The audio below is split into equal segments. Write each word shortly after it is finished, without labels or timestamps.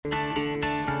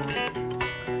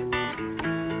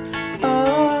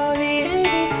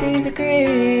ABCs of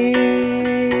Greek.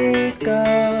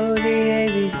 Oh, the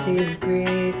ABCs of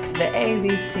Greek. The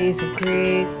ABCs of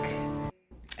Greek.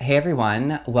 Hey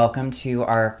everyone, welcome to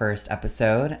our first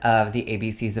episode of the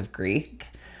ABCs of Greek.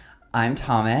 I'm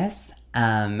Thomas,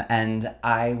 and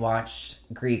I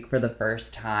watched Greek for the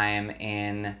first time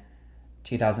in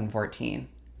 2014.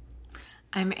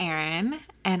 I'm Erin,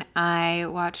 and I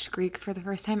watched Greek for the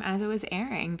first time as it was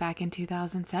airing back in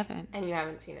 2007. And you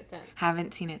haven't seen it since?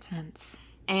 Haven't seen it since.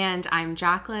 And I'm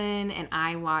Jacqueline, and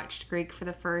I watched Greek for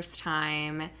the first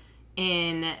time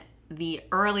in the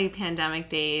early pandemic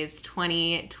days,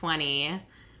 2020.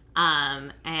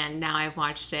 And now I've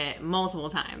watched it multiple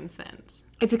times since.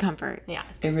 It's a comfort. Yes.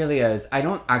 It really is. I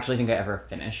don't actually think I ever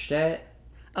finished it.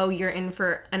 Oh, you're in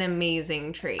for an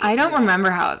amazing treat. I don't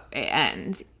remember how it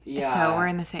ends. Yeah. So we're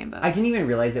in the same boat. I didn't even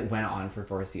realize it went on for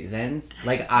 4 seasons.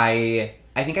 Like I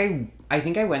think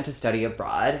I went to study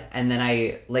abroad, and then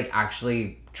I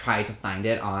actually tried to find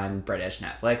it on British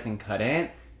Netflix and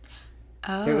couldn't.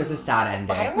 Oh. So it was a sad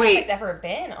ending. I don't know if it's ever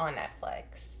been on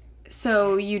Netflix.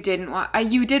 So you didn't watch?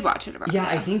 You did watch it abroad? Yeah,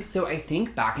 I think so. I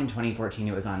think back in 2014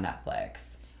 it was on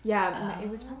Netflix. Yeah, it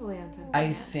was probably on something.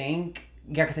 I think,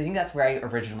 because I think that's where I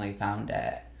originally found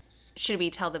it. Should we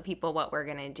tell the people what we're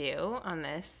gonna do on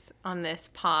this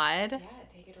pod? Yeah,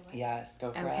 take it away. Yes,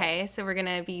 go for it. Okay, so we're going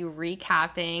to be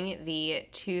recapping the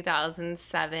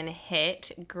 2007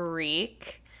 hit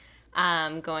Greek,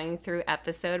 going through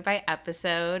episode by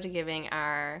episode, giving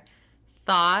our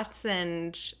thoughts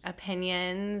and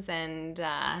opinions, and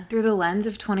Through the lens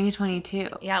of 2022.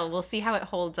 yeah, we'll see how it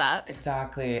holds up.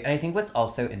 Exactly. And I think what's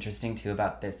also interesting too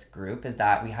about this group is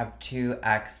that we have 2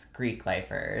 ex-Greek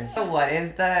lifers. So what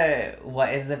is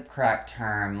the correct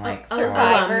term?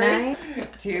 Survivors.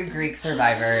 2 Greek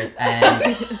survivors and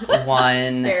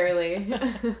one Barely.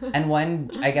 and one,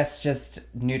 I guess, just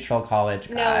neutral college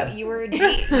No, grad. you were a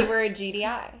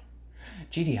GDI.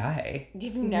 GDI.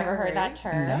 You've never heard that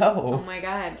term? Oh No. my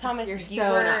god. Thomas, You're you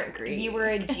so were not Greek. you were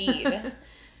a G'd.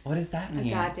 What does that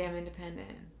mean? Goddamn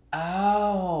independent.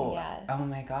 Oh. Yes. Oh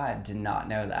my god, did not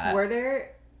know that. Were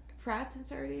there frats and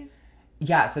sororities?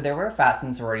 Yeah, so there were frats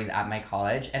and sororities at my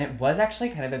college, and it was actually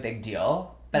kind of a big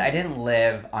deal, but I didn't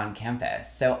live on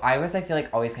campus. So I feel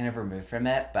like, always kind of removed from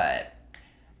it, but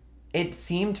it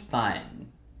seemed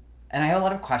fun. And I have a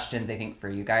lot of questions, I think, for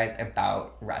you guys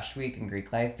about Rush Week and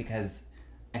Greek life, because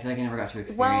I feel like I never got to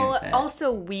experience it. Also,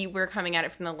 we were coming at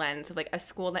it from the lens of, a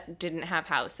school that didn't have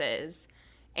houses,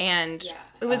 and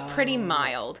it was pretty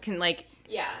mild.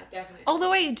 Yeah, definitely.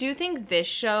 Although I do think this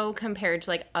show, compared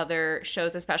to other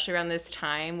shows, especially around this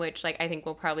time, which I think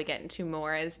we'll probably get into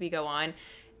more as we go on,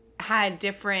 had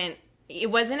different. It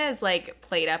wasn't as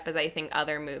played up as I think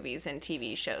other movies and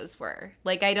TV shows were.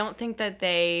 I don't think that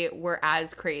they were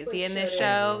as crazy in this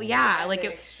show. Yeah,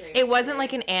 it wasn't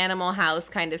like an Animal House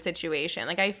kind of situation.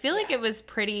 I feel like it was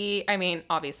pretty. I mean,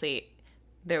 obviously,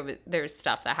 there's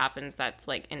stuff that happens that's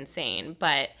insane,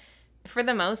 but for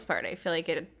the most part, I feel like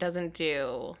it doesn't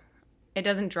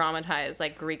dramatize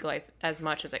Greek life as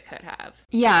much as it could have.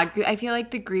 Yeah, I feel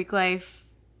like the Greek life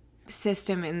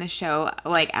system in the show,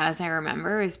 as I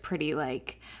remember, is pretty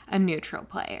a neutral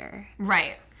player.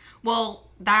 Right. Well,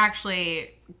 that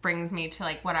actually brings me to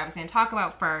what I was going to talk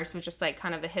about first, which is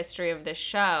kind of the history of this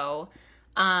show.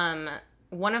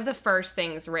 One of the first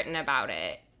things written about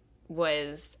it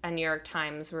was a New York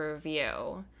Times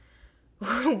review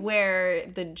where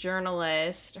the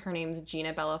journalist, her name's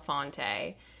Gina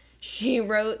Belafonte, she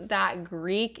wrote that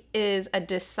Greek is a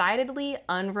decidedly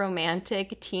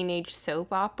unromantic teenage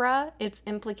soap opera. Its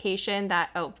implication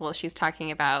that, she's talking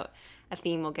about a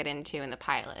theme we'll get into in the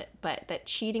pilot, but that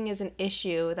cheating is an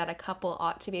issue that a couple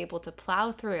ought to be able to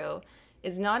plow through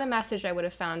is not a message I would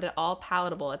have found at all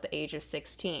palatable at the age of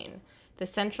 16. The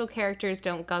central characters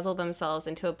don't guzzle themselves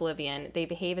into oblivion. They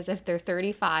behave as if they're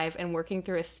 35 and working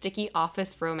through a sticky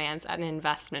office romance at an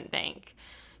investment bank.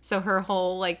 So her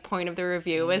whole point of the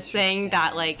review was saying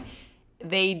that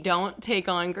they don't take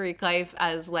on Greek life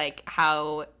as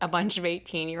how a bunch of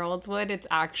 18-year-olds would. It's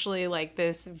actually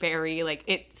this very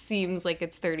it seems like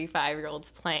it's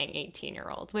 35-year-olds playing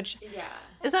 18-year-olds, which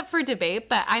is up for debate,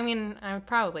 but I mean,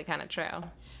 probably kind of true.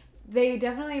 They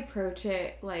definitely approach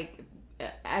it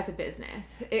as a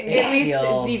business. At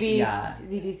feels, least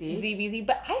ZBZ. ZBZ.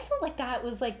 But I felt like that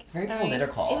was it's very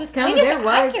political. It was Some kind of there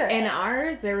was accurate. in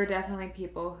ours. There were definitely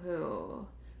people who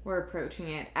were approaching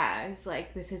it as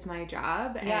this is my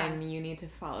job and you need to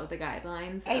follow the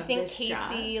guidelines. I of think this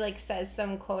Casey job. says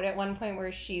some quote at one point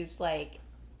where she's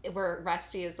where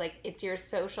Rusty is like, it's your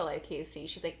social life, Casey.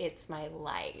 She's like, it's my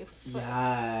life.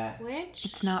 Yeah. Which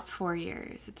It's not 4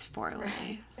 years, it's 4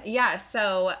 lives. yeah,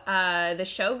 so the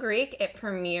show Greek, it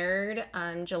premiered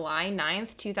on July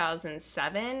 9th,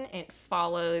 2007. It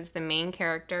follows the main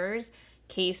characters,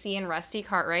 Casey and Rusty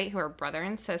Cartwright, who are brother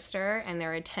and sister, and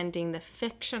they're attending the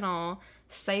fictional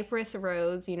Cypress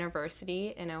Rhodes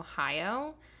University in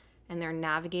Ohio, and they're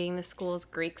navigating the school's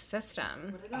Greek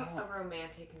system. What about a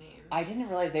romantic name? I didn't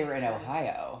realize they were in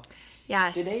Ohio.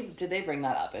 Yes. Did they bring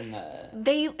that up in the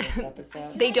They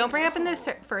episode? they don't bring it up in the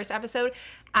first episode.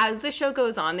 As the show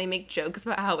goes on, they make jokes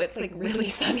about how it's like really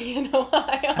sunny in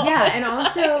Ohio. Yeah, and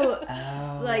also,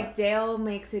 Oh. like, Dale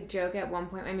makes a joke at one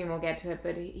point. I mean, we'll get to it,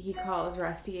 but he calls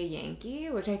Rusty a Yankee,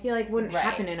 which I feel like wouldn't Right.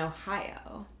 happen in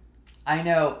Ohio. I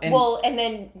know.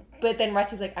 And But then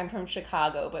Rusty's like, I'm from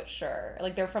Chicago, but sure.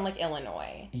 Like, they're from, like,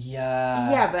 Illinois.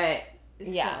 yeah. Yeah, but...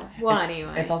 Yeah. Well,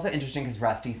 anyway. It's also interesting because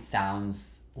Rusty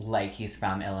sounds like he's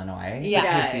from Illinois. Yeah.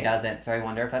 But He Casey does. doesn't. So I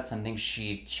wonder if that's something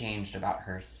she changed about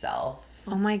herself.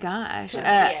 Oh my gosh.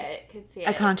 Could see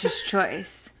A it. conscious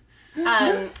choice.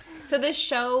 So this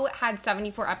show had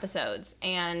 74 episodes,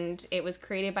 and it was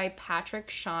created by Patrick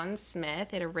Sean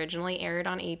Smith. It originally aired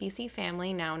on ABC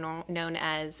Family, now known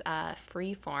as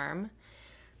Freeform.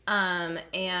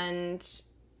 And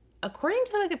according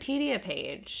to the Wikipedia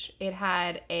page, it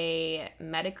had a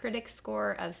Metacritic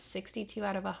score of 62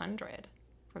 out of 100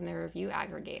 from the review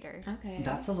aggregator. Okay.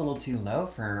 That's a little too low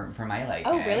for my liking.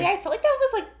 Oh, really? I feel like that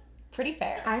was, like, pretty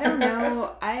fair. I don't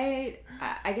know. I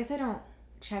guess I don't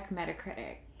check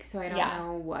Metacritic, so I don't Yeah.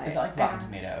 know what. Is that like I Rotten don't-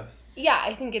 Tomatoes? Yeah,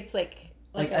 I think it's like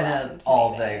Like, a and, Rotten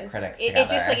all the Tomatoes. critics It just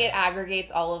together. like it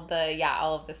aggregates all of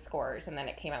the scores, and then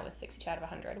it came out with 62 out of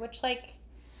 100, which like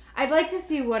I'd like to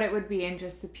see what it would be in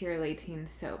just the purely teen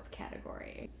soap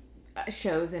category.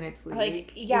 Shows in its league.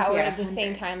 like yeah, would or be at the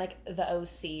same 100. time like the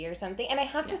OC or something. And I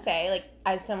have to say, like,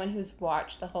 as someone who's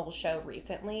watched the whole show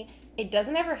recently, it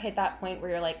doesn't ever hit that point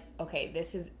where you're like, okay,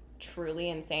 this is truly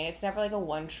insane. It's never like a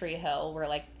One Tree Hill where,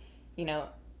 like, you know,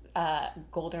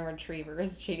 golden retriever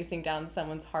is chasing down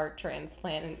someone's heart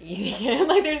transplant and eating it.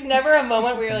 Like, there's never a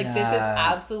moment where you're like, this is Yeah.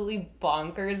 absolutely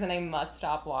bonkers and I must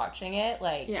stop watching it.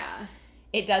 Like, Yeah.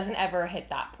 it doesn't ever hit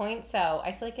that point. So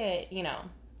I feel like it, you know,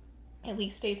 at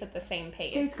least stays at the same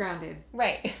pace. Stays grounded.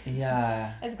 Right.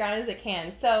 Yeah. As grounded as it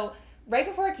can. So right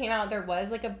before it came out, there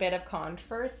was like a bit of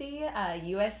controversy.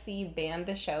 USC banned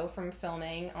the show from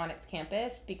filming on its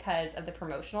campus because of the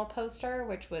promotional poster,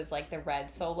 which was like the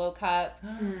red Solo cup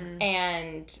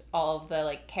and all of the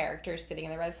like characters sitting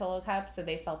in the red Solo cup. So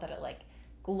they felt that it like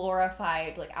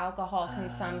glorified like alcohol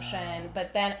consumption.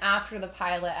 But then after the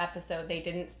pilot episode, I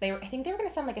think they were going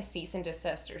to send like a cease and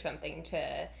desist or something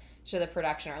to the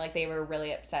production, or like they were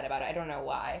really upset about it. I don't know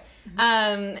why.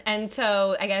 And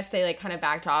so I guess they like kind of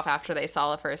backed off after they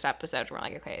saw the first episode and were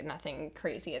like, okay, nothing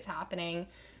crazy is happening.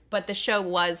 But the show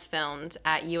was filmed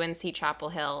at UNC Chapel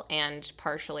Hill and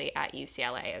partially at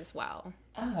UCLA as well.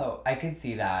 Oh, I could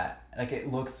see that. Like it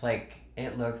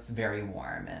looks very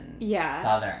warm and Yeah.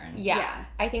 southern. Yeah.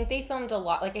 I think they filmed a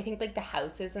lot. Like I think like the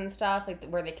houses and stuff like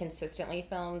where they consistently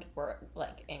filmed were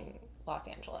like in Los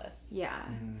Angeles. Yeah.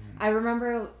 I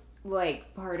remember,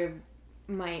 like, part of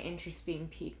my interest being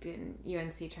piqued in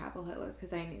UNC Chapel Hill was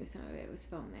because I knew some of it was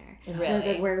filmed there. So I was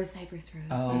Really? like, where was Cypress Rose?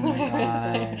 Oh my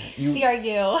god. You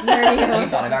CRU. Where are you?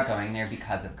 thought about going there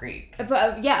because of Greek.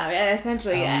 But yeah,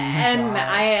 essentially. Oh my And God.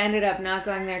 I ended up not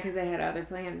going there because I had other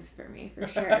plans for me, for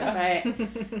sure.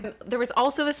 But There was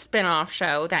also a spin-off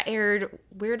show that aired,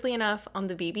 weirdly enough, on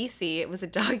the BBC. It was a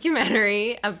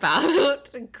documentary about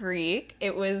Greek.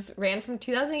 It ran from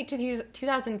 2008 to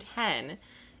 2010.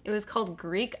 It was called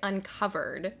Greek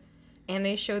Uncovered, and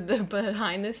they showed the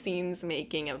behind-the-scenes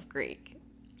making of Greek.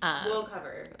 we'll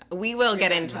cover. We will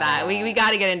get into that. We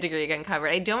got to get into Greek Uncovered.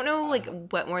 I don't know, like,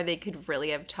 what more they could really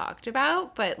have talked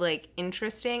about, but, like,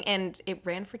 interesting, and it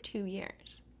ran for 2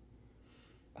 years.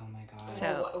 Oh my god.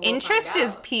 So, We'll interest find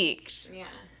is out. peaked. Yeah.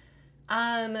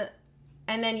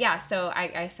 And then, yeah, so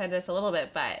I said this a little bit,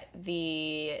 but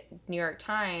the New York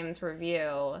Times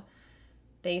review,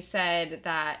 they said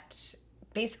that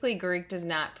basically Greek does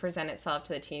not present itself to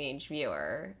the teenage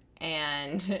viewer.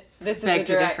 And this Beg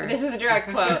to differ. is a direct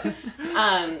quote.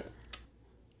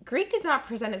 Greek does not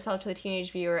present itself to the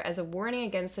teenage viewer as a warning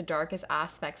against the darkest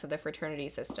aspects of the fraternity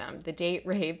system, the date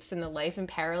rapes and the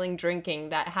life-imperiling drinking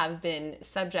that have been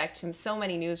subject to so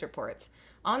many news reports.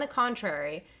 On the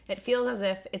contrary, it feels as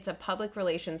if it's a public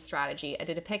relations strategy, a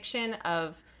depiction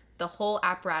of the whole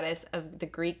apparatus of the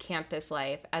Greek campus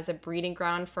life as a breeding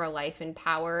ground for a life in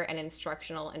power and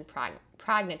instructional and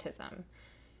pragmatism.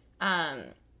 I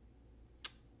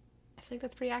feel like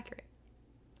that's pretty accurate.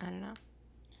 I don't know.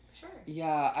 Sure.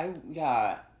 Yeah, I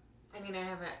mean, I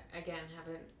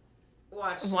haven't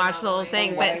watched Watch the whole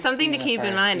thing, but something to keep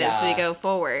in mind as we go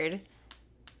forward.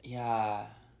 Yeah.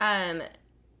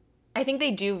 I think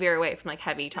they do veer away from like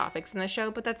heavy topics in the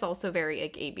show, but that's also very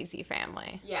like ABC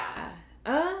Family. Yeah.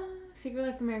 Secret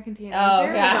Life of American Teenager. Oh,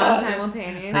 yeah. Was on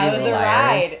simultaneous. Pretty That was Little a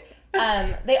Liars.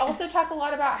 ride. They also talk a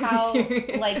lot about how,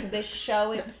 serious? like, the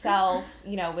show itself,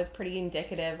 you know, was pretty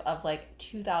indicative of, like,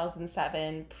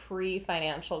 2007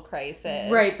 pre-financial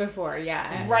crisis. Right before,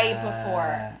 yeah. Right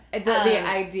before. The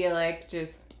idyllic,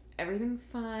 just everything's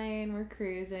fine, we're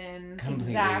cruising. Completely.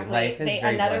 Exactly. Life is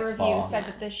very Another blissful. review said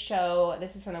that the show,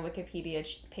 this is from the Wikipedia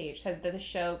page, said that the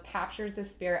show captures the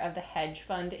spirit of the hedge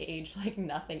fund age like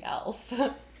nothing else.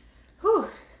 Whew.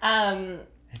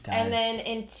 It does. And then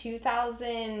in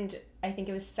 2000, I think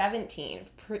it was 17,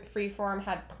 Freeform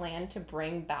had planned to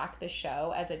bring back the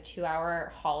show as a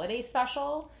 2-hour holiday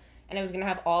special, and it was going to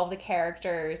have all of the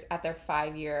characters at their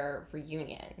 5-year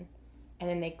reunion. And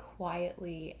then they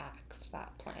quietly axed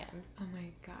that plan. Oh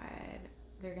my god.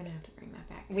 They're gonna have to bring that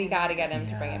back. We got to get him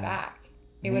to bring it back.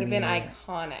 It would have been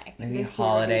iconic. Maybe This year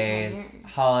would be 10 holidays.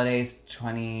 years. Holidays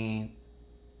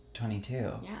 2022.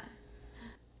 Yeah.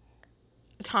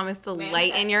 Thomas, the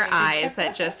light in your eyes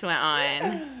that just went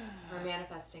on. We're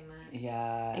manifesting that.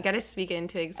 Yeah. You got to speak it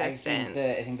into I existence.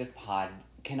 think this pod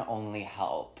can only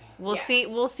help. We'll see.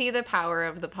 We'll see the power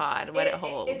of the pod, what it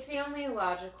holds. It's the only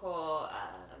logical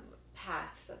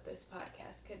path that this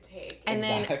podcast could take. And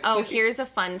then, Exactly. here's a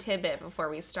fun tidbit before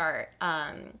we start.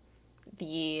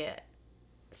 The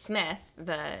Smith,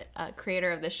 the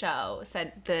creator of the show,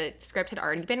 said the script had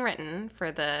already been written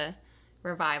for the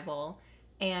revival,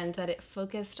 and that it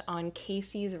focused on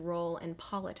Casey's role in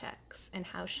politics and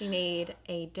how she made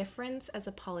a difference as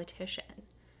a politician.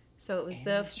 So it was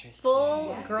the Interesting.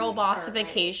 full Yes, girl Miss Cartwright.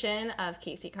 bossification of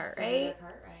Casey Cartwright. Senator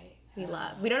Cartwright. We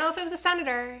love. We don't know if it was a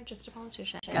senator, just a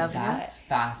politician. That's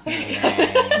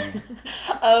fascinating.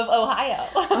 Of Ohio.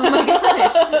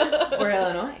 Or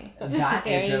Illinois. That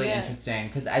There is you really go. interesting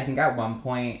because I think at one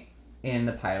point in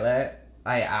the pilot,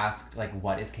 I asked like,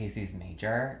 "What is Casey's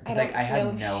major?" Because like I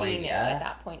had no she knew at idea.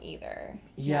 that point either.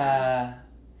 Yeah.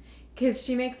 Because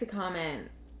she makes a comment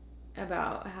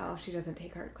about how she doesn't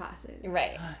take hard classes.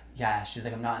 Right. Yeah. She's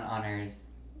like, "I'm not in honors."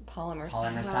 Polymer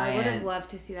Polymer science. Well, I would have Science.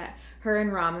 loved to see that. Her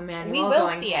and Rahm Emanuel We will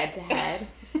going see head it. to head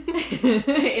in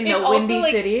It's the also Windy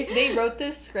like City. they wrote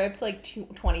this script like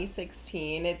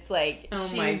 2016. It's like Oh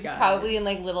my she's God. probably in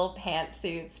like little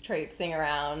pantsuits traipsing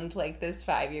around like this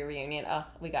 5-year reunion. Oh,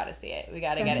 we gotta see it. We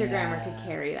gotta get Spencer it. Grammer could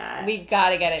carry that. We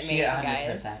gotta get it She made, 100%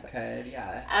 guys. could.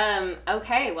 Yeah.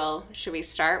 Okay, well, should we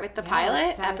start with the Yeah, pilot?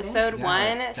 let's dive in. Episode Yeah,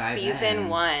 1, let's dive season in.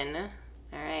 1.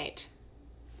 All right.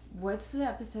 What's the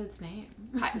episode's name?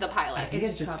 The pilot. I think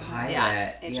it's just just pilot.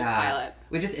 Yeah, it's just pilot.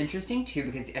 Which is interesting too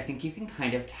because I think you can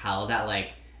kind of tell that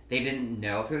like they didn't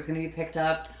know if it was going to be picked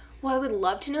up. Well, I would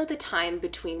love to know the time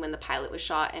between when the pilot was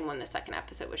shot and when the second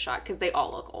episode was shot, because they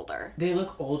all look older. They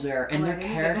look older and their I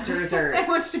didn't characters even know. I are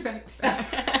watched it back to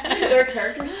back. their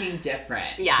characters seem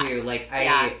different Yeah. too. Like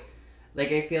Yeah.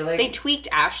 I feel like They tweaked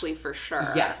Ashley for sure.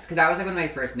 yes, because that was like one of my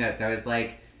first notes. I was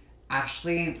like,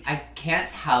 Ashley, I can't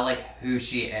tell like who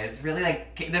she is. Really,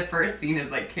 like the first scene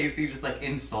is like Casey just like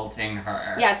insulting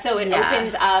her. Yeah, so it Yeah.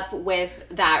 opens up with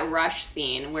that rush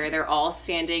scene where they're all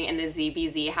standing in the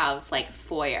ZBZ house, like,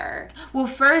 foyer. Well,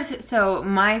 first, so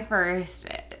my first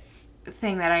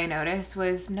thing that I noticed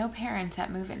was no parents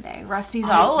at move-in day. Rusty's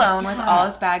all alone with yeah. all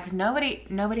his bags.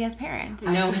 Nobody has parents.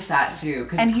 I noticed that too.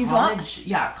 'Cause And he's college, lost.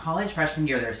 yeah, college freshman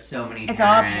year. There's so many. It's parents.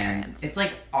 all parents. It's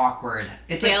like awkward.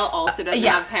 It's Dale like, also doesn't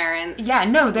yeah. have parents. Yeah,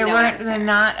 no, No they're one has they're parents.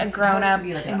 not a it's grown supposed up to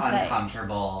be like an inside.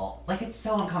 uncomfortable. Like it's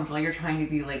so uncomfortable. You're trying to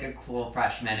be like a cool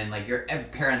freshman, and like your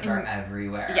parents are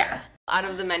everywhere. Yeah. Out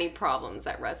of the many problems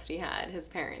that Rusty had, his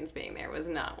parents being there was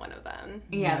not one of them.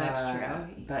 Yeah, that's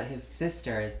true. But his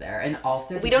sister is there, and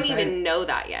also We did don't you even guys- know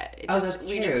that yet. It Oh, just,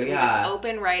 that's we true, just yeah.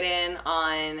 open right in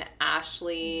on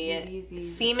Ashley Easy.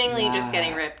 seemingly just Yeah.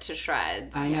 getting ripped to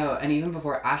shreds. I know, and even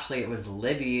before Ashley, it was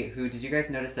Libby. Who did you guys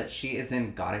notice that she is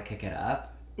in Gotta Kick It Up?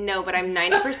 No, but I'm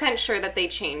 90% sure that they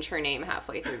change her name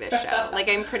halfway through this show. Like,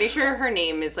 I'm pretty sure her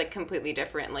name is, like, completely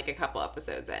different, like, a couple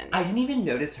episodes in. I didn't even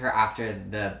notice her after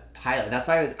the pilot. That's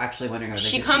why I was actually wondering. I was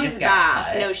She like, comes did she just get back.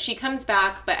 cut? No, she comes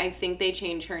back, but I think they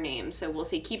change her name. So we'll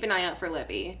see. Keep an eye out for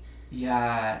Libby,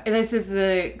 Yeah. This is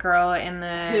the girl in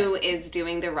the who is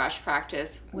doing the rush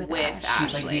practice with Ashley.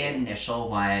 She's like the initial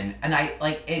one, and I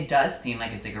like. It does seem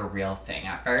like it's like a real thing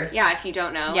at first. Yeah, if you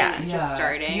don't know, Yeah. and just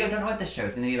starting. You don't know what the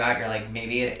show's gonna be about. You're like,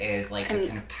 maybe it is like this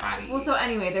kind of catty. Well, so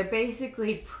anyway, they're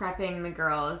basically prepping the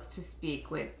girls to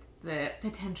speak with the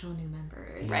potential new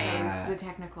members. Right. It's the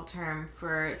technical term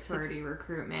for sorority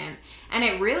recruitment. And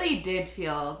it really did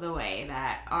feel the way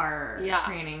that our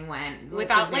training went.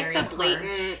 Without like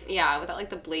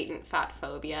the blatant fat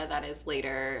phobia that is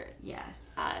later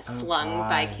slung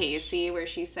by Casey, where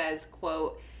she says,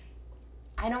 quote,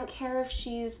 "I don't care if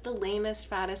she's the lamest,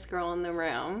 fattest girl in the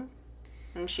room."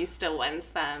 And she still wants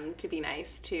them to be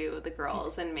nice to the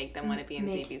girls and make them want to be in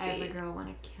Make ZBZ. every girl want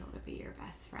to kill to be your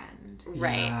best friend.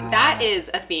 Right. Yeah. That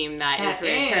is a theme that is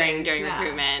recurring during yeah.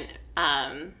 recruitment.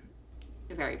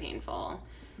 Very painful.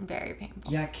 Very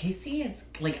painful. Yeah, Casey is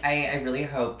like I really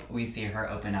hope we see her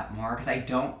open up more because I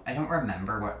don't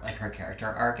remember what like her character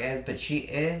arc is, but she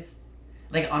is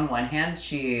like on one hand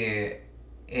she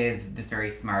is this very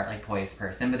smart like poised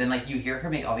person, but then like you hear her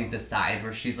make all these asides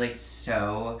where she's like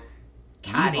so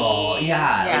Catty. evil.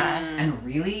 Yeah. Yeah. Like, and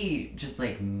really just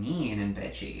like mean and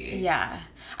bitchy. Yeah.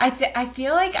 I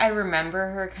feel like I remember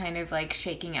her kind of like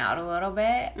shaking out a little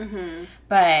bit. Mm-hmm.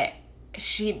 But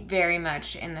she very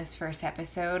much in this first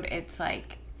episode, it's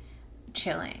like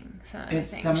chilling. Some of the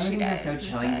things Some of the she things are does so and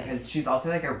chilling says. because she's also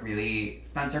like a really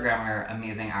Spencer Grammer,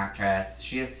 amazing actress.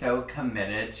 She is so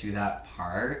committed to that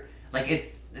part. Like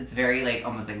it's very like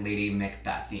almost like Lady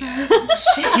Macbethian.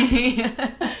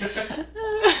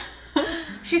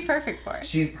 She's perfect for it.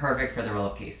 She's perfect for the role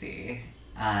of Casey.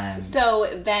 So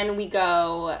then we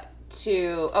go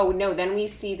to... Oh, no. Then we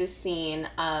see the scene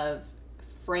of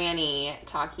Franny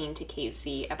talking to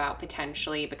Casey about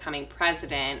potentially becoming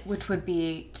president. Which would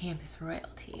be campus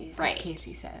royalty, Right. as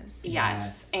Casey says.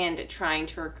 Yes. And trying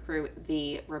to recruit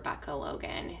the Rebecca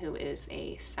Logan, who is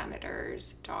a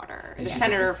senator's daughter. And The she's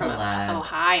senator a from celeb.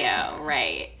 Ohio.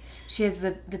 Right. She has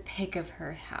the pick of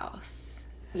her house.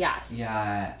 Yes.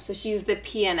 Yeah. So she's the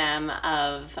PNM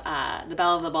of the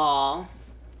belle of the ball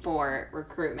for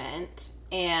recruitment.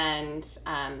 And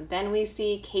then we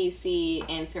see Casey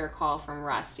answer a call from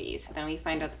Rusty. So then we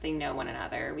find out that they know one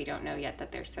another. We don't know yet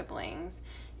that they're siblings.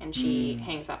 And she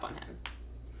hangs up on him.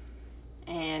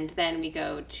 And then we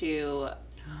go to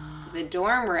the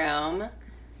dorm room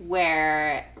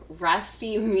where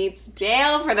Rusty meets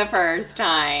Dale for the first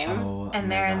time. Oh, And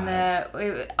my they're in God.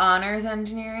 the honors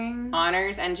engineering.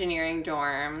 Honors engineering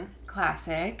dorm.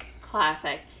 Classic.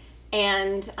 Classic.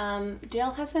 And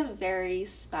Dale has a very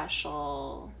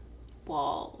special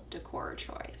wall decor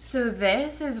choice. So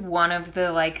this is one of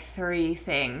the like 3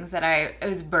 things that it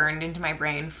was burned into my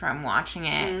brain from watching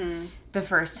it the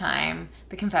first time.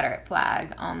 The Confederate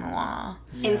flag on the wall.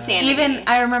 Insanity. Even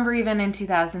I remember even in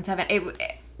 2007,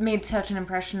 it made such an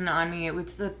impression on me. It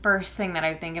was the first thing that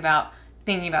I think about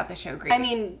thinking about the show. Great. I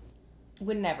mean,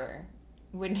 would never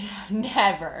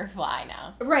fly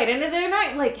now. right, and they're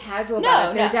not like casual No,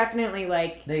 about it. They're no. definitely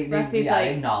like They Rusty's they like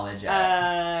acknowledge it.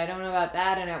 I don't know about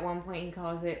that, and at one point he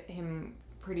calls him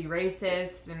pretty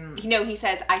racist, and He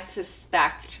says, "I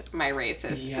suspect my roommate's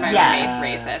Yeah.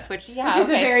 racist," which which is a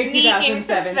very sneaking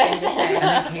 2007 thing to suspicion. say. And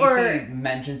then Casey Or-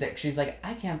 mentions it. She's like,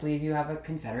 I can't believe you have a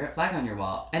Confederate flag on your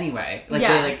wall. Anyway, like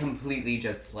Yeah. they like completely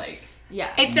just like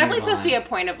yeah, It's definitely Move supposed to be on. a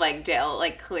point of like Dale,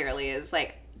 like clearly is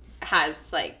like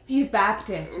has like he's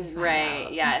Baptist, we find right.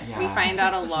 out. Yes, we Yeah. find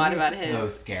out a lot He about is his so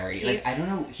scary. he's- Like I don't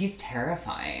know. He's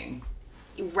terrifying.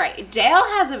 Right. Dale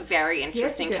has a very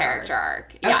interesting good character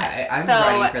arc. Okay, Yes. I'm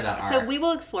so, ready for that So arc. we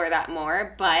will explore that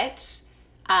more, but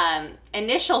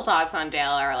initial thoughts on Dale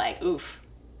are like, oof,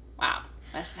 wow,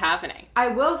 this is happening. I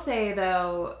will say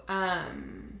though,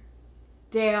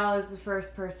 Dale is the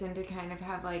first person to kind of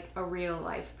have like a real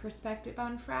life perspective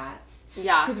on frats.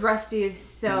 Yeah. Because Rusty is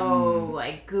so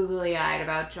like googly eyed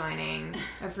about joining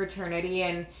a fraternity,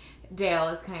 and Dale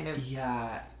is kind of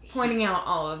Yeah. pointing out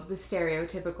all of the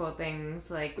stereotypical things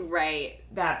like Right.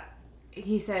 that.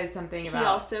 He says something about He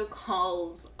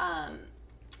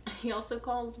also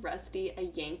calls Rusty a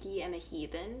Yankee and a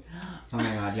heathen. Oh my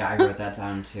God. Yeah, I wrote that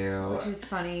down too. which is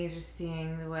funny, just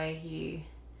seeing the way he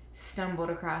stumbled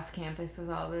across campus with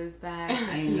all those bags. of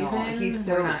I know. heathen. He's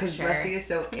We're so not because sure. Rusty is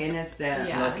so innocent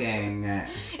Yeah. looking.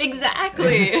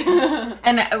 Exactly.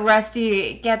 And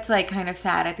Rusty gets like kind of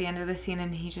sad at the end of the scene,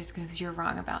 and he just goes, "You're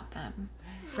wrong about them,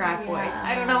 frat boys."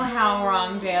 I don't know how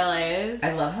wrong Dale is.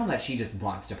 I love how much he just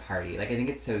wants to party. Like I think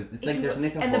it's like there's something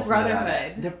so And the wholesome about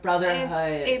brotherhood. it. The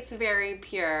brotherhood. it's very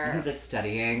pure. He's like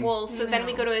studying. Well, so then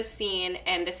we go to a scene,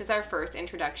 and this is our first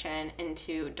introduction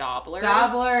into Dobblers.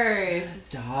 Dobblers.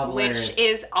 Dobblers. Which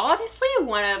is honestly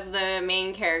one of the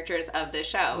main characters of the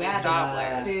show, Yeah, is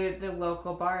Dobblers. Yes. The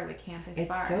local bar, the campus It's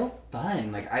bar. so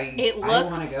fun. Like It I want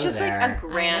to looks go just there. like a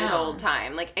grand I know. old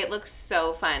time. Like, it looks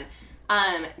so fun.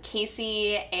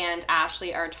 Casey and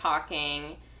Ashley are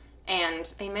talking And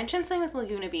they mentioned something with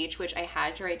Laguna Beach, which I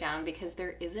had to write down because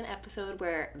there is an episode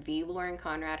where the Lauren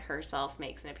Conrad herself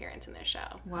makes an appearance in this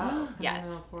show. Wow. Yes.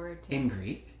 To look forward to. In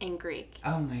Greek? In Greek.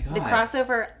 Oh my god. The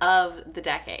crossover of the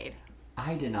decade.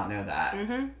 I did not know that.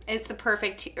 It's the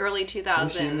perfect early 2000s.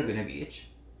 Was she in Laguna Beach?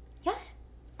 Yeah.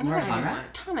 Lauren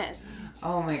Conrad? Thomas.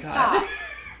 Oh my god. Stop.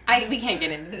 We can't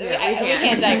get into this. We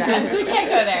can't digress. We can't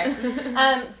go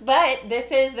there. But this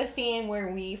is the scene where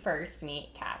we first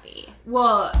meet Cappy.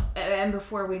 Well, and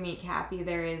before we meet Cappy,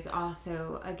 there is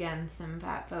also, again, some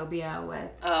fat phobia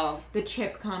with the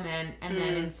Chip comment and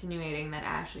then insinuating that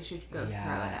Ashley should go throw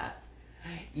it up.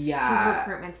 His Yeah.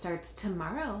 recruitment starts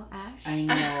tomorrow, Ash. I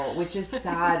know, which is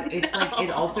sad. It's like,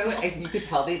 it also, you could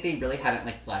tell that they really hadn't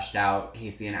like fleshed out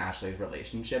Casey and Ashley's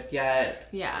relationship yet.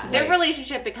 Yeah. Their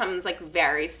relationship becomes like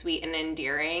very sweet and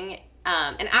endearing.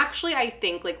 And actually, I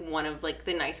think like one of like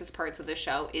the nicest parts of the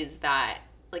show is that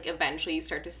like eventually you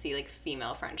start to see like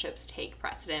female friendships take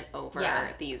precedent over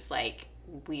these like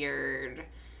weird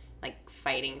like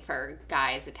fighting for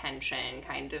guys' attention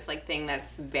kind of like thing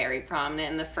that's very prominent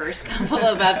in the first couple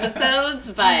of episodes.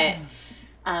 But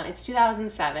it's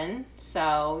 2007,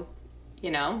 so you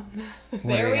know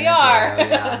there we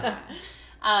are.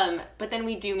 But then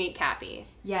we do meet Cappy.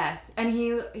 Yes, and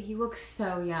he looks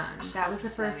so young. That was the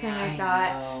first thing I I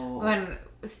thought know. when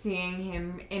seeing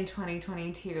him in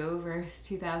 2022 versus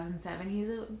 2007. He's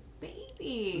a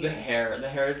baby. The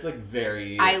hair is like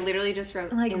very. I literally just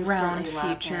wrote Like round instantly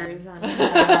love him. features on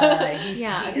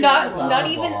Yeah, Not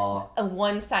even a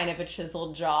one sign of a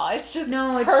chiseled jaw. It's just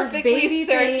No, it's just perfectly baby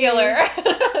circular.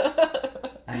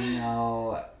 I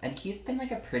know, and he's been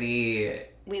like a pretty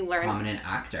We learned. prominent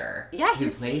actor. Yeah, who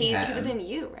played him. he was in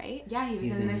You, right? Yeah, he was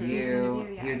He's in in this You. season of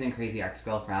You. Yeah. He was in Crazy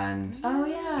Ex-Girlfriend. Oh I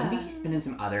yeah. think he's been in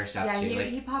some other stuff Yeah, too.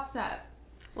 he pops up.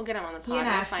 We'll get him on the He pod and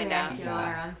and Ashley, find I out. feel,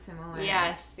 Yeah. are on similar.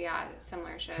 Yes, yeah,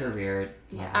 similar shows. career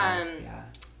Yeah. levels. Yeah.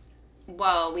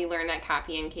 Well, we learn that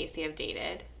Cappy and Casey have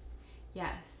dated,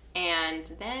 Yes. and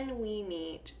then we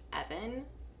meet Evan.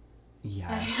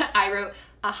 Yes. I wrote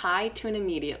a high to an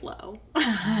immediate low.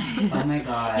 Oh my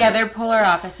god. Yeah, they're polar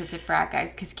opposites of frat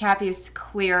guys because Cappy is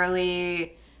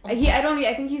clearly. I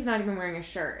think he's not even wearing a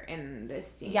shirt in this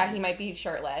scene. Yeah, he might be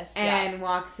shirtless. And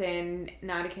walks in,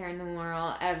 not a care in the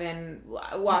world. Evan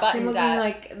walks in Buttoned looking up.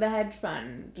 like the hedge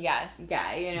fund Yes.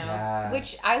 guy, you know? Yeah.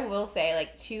 Which I will say,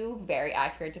 like, two very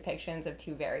accurate depictions of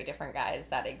two very different guys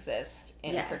that exist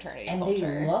in Yes. fraternity and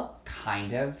culture. they look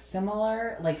kind of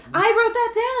similar. Like I wrote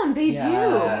that down. They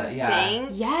do. Yeah. Thing.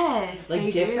 Yes. Like they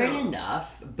different do.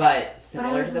 enough, but But I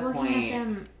similar was to the looking at point.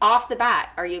 them. Off the bat,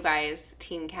 are you guys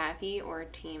Team Cappy or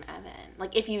Team Evan?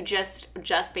 Like, if you just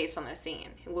based on the scene,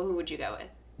 who would you go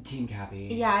with? Team Cappy.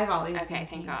 Yeah, I've always Okay, been thank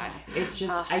team God. Cappy. It's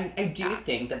just I do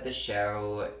think that the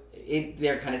show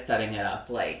they're kind of setting it up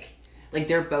like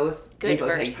they're both Good they both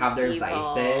like, versus have their evil.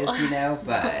 vices, you know,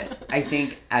 but I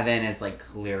think Evan is like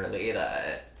clearly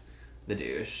the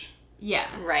douche, Yeah.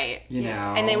 Right. you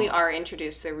know. And then we are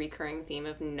introduced to the recurring theme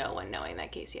of no one knowing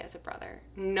that Casey has a brother.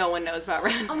 No one knows about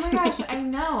Rose. Oh my gosh, I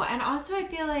know. And also I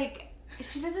feel like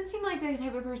she doesn't seem like the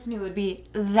type of person who would be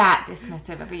that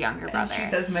dismissive of a younger And brother. she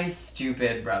says my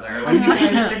stupid brother when he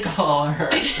tries to call her.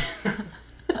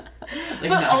 Like,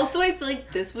 But no. also, I feel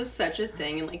like this was such a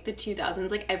thing in like the 2000s.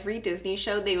 Like every Disney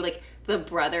show, they like the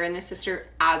brother and the sister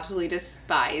absolutely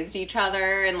despised each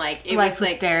other, and like it Like was with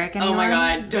like Derek and oh my Lauren?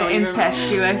 god, The don't even-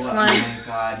 incestuous Oh one. my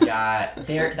god,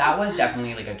 yeah. That was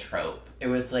definitely like a trope. It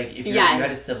was like if you Yes.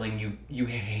 had a sibling, you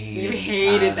hated You each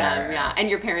hated other. them, yeah, and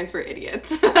your parents were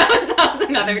idiots. that was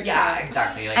another Yeah, trope.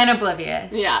 exactly. Like, And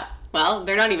oblivious. Yeah. Well,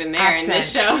 they're not even there in this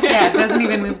show. Accent. Yeah, it doesn't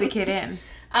even move the kid in.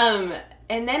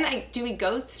 And then do we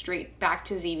go straight back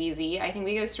to ZBZ? I think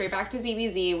we go straight back to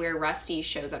ZBZ where Rusty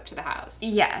shows up to the house.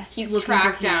 Yes. He's looking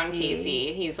tracked for down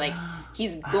Casey. He's like,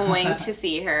 he's going to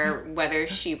see her, whether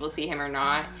she will see him or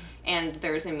not. And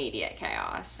there's immediate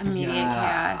chaos. Immediate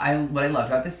chaos. What I loved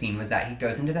about the scene was that he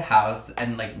goes into the house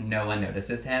and like no one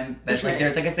notices him. But like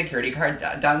there's like a security guard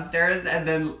downstairs, and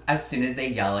then as soon as they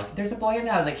yell like there's a boy in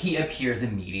the house, like he appears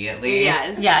immediately.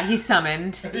 Yes. Yeah, he's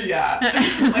summoned. Yeah.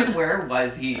 Like where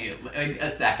was he like a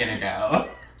second ago?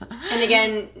 And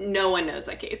again, no one knows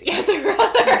that Casey has a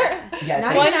brother. Yeah, it's Not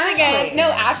like, Once Ashley. again, no,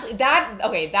 Ashley,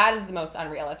 that is the most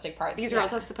unrealistic part. These girls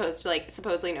have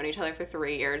supposedly known each other for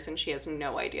 3 years, and she has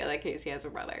no idea that Casey has a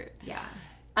brother. Yeah.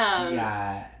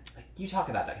 yeah. Like, you talk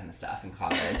about that kind of stuff in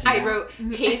college. you I know? wrote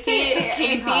Casey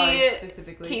In college,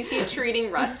 specifically. Casey treating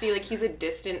Rusty like he's a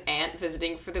distant aunt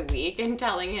visiting for the week and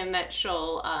telling him that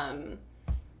she'll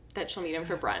that she'll meet him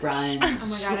for brunch. Oh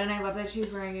my god, and I love that she's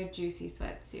wearing a juicy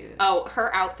sweatsuit. Oh,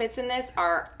 her outfits in this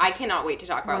are, I cannot wait to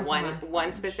talk about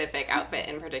one specific outfit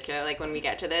in particular. Like when we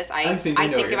get to this, I think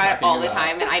about it all the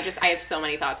time, and I have so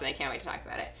many thoughts and I can't wait to talk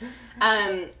about it.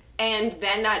 And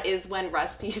then that is when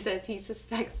Rusty says he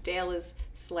suspects Dale is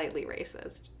slightly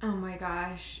racist. Oh my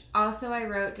gosh. Also, I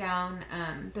wrote down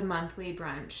the monthly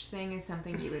brunch thing is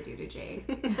something you would do to Jake.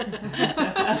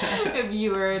 If you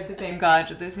were at the same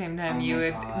college at the same time, you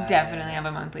would definitely have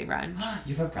a monthly brunch.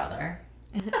 You have a brother?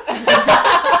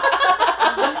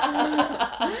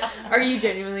 Are you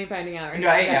genuinely finding out? No,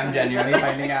 I am genuinely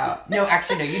finding out. No,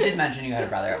 actually, no, you did mention you had a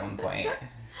brother at one point.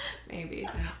 Maybe.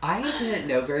 I didn't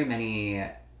know very many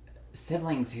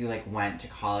siblings who like went to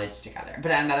college together. But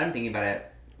now that I'm thinking about it,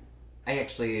 I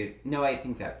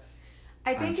think that's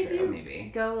I think untrue, if you maybe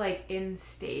go like in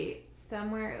state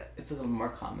somewhere, it's a little more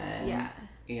common.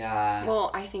 Yeah.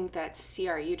 Well, I think that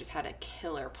CRU just had a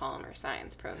killer polymer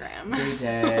science program. They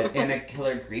did. And a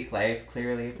killer Greek life,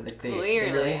 clearly. So they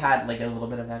really had like a little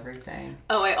bit of everything.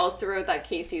 Oh, I also wrote that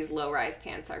Casey's low-rise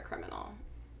pants are criminal.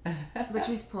 But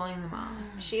she's pulling them off.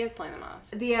 She is pulling them off.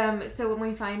 So when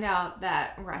we find out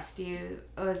that Rusty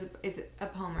is a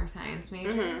polymer science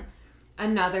major,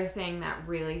 another thing that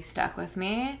really stuck with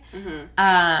me,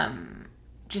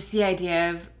 just the idea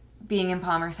of being in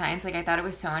polymer science, like I thought it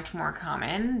was so much more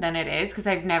common than it is because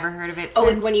I've never heard of it since.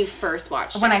 Oh, when you first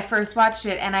watched it? When I first watched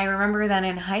it, and I remember then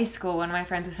in high school, one of my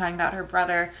friends was talking about her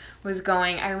brother was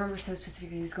going, I remember so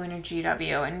specifically, he was going to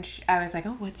GW, and I was like,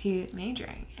 oh, what's he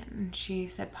majoring? And she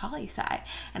said poli-sci,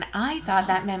 and I thought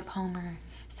that meant polymer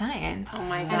science. Oh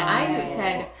my God. And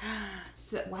I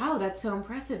said, wow, that's so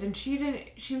impressive, and she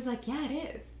was like, yeah,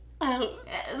 it is.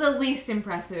 The least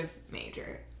impressive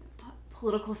major.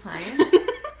 Political science?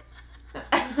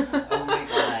 Oh my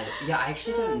god. Yeah, I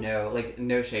actually don't know. Like,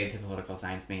 no shade to political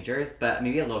science majors, but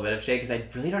maybe a little bit of shade because I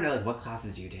really don't know, like, what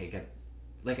classes do you take?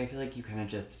 Like, I feel like you kind of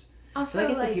just... Also, I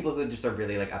feel like it's the people who just are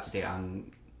really, like, up to date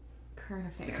on...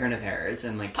 The current affairs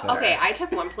and, like, Twitter. Okay, I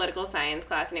took one political science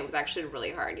class and it was actually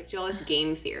really hard. You have to do all this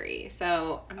game theory.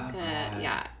 So, I'm gonna...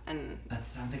 Yeah, and... That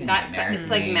sounds like a nightmare. It's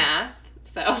like math.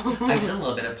 So I did a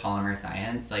little bit of polymer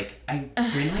science. Like, I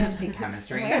really had to take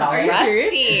chemistry in college.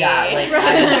 Rusty. Yeah, like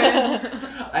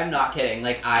I'm not kidding.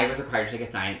 Like, I was required to take a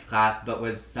science class, but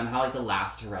was somehow like the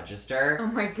last to register. Oh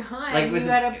my god! Like, it was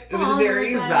a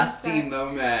very rusty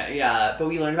moment. Yeah, but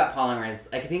we learned about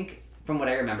polymers. Like, I think from what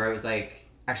I remember, it was like.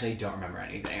 Actually, I don't remember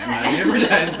anything. I'm not even gonna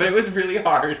pretend, but it was really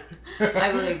hard.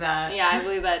 I believe that. Yeah, I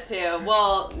believe that too.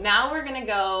 Well, now we're gonna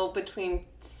go between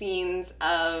scenes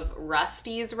of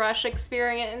Rusty's rush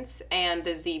experience and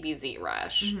the ZBZ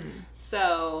rush. Mm-hmm.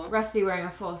 So Rusty wearing a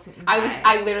full suit.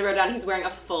 I literally wrote down he's wearing a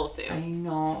full suit. I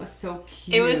know, it was so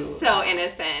cute. It was so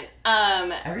innocent.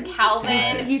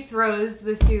 Calvin, he throws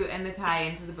the suit and the tie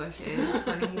into the bushes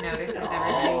when he notices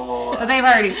everything. But they've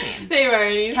already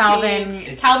seen.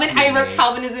 Calvin. I wrote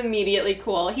Calvin is immediately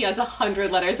cool. He has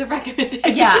 100 letters of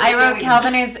recommendation. Yeah, I wrote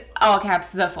Calvin is all caps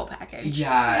the full package.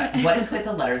 Yeah. What is with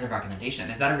the letters of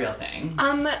recommendation? Is that a real thing?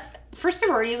 For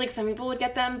sororities, like some people would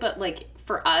get them, but like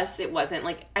for us, it wasn't.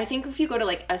 Like I think if you go to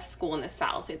like a school in the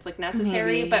South, it's like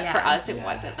necessary, but for us, it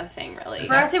wasn't a thing really.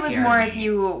 For us, it was more if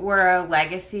you were a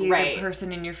legacy, the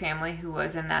person in your family who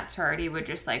was in that sorority would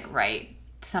just like write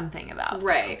something about them.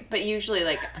 Right, but usually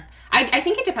like I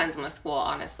think it depends on the school,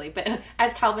 honestly. But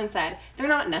as Calvin said, they're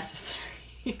not necessary.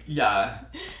 Yeah.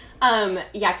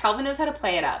 Calvin knows how to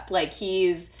play it up. Like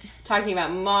he's talking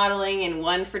about modeling in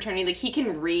one fraternity. Like he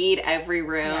can read every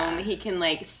room. Yeah. He can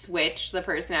like switch the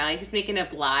personality. He's making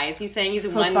up lies. He's saying he's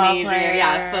football one major. Player.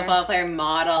 Yeah, football player,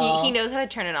 model. He knows how to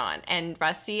turn it on, and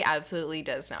Rusty absolutely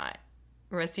does not.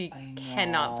 Rusty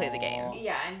cannot play the game.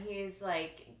 Yeah, and he's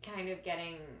like kind of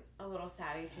getting a little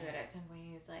savvy to it at some point.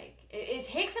 He's like, it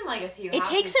takes him like a few houses.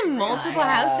 It takes him multiple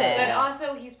houses. But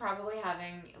also, he's probably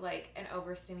having like an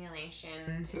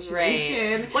overstimulation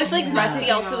situation. Right. Well, I feel like Rusty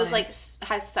also is like,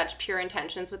 has such pure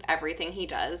intentions with everything he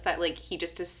does that like he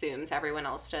just assumes everyone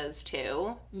else does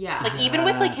too. Yeah. Like even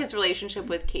with like his relationship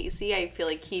with Casey, I feel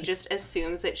like he just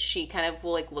assumes that she kind of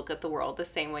will like look at the world the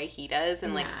same way he does.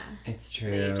 And like, it's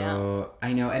true.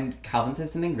 I know. And Calvin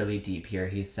says something really deep here.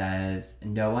 He says,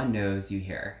 "No one knows you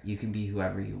here. You can be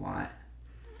whoever you want."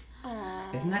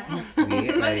 Aww. Isn't that kind of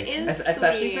sweet? Like,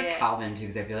 especially sweet. for Calvin too,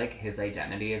 because I feel like his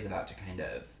identity is about to kind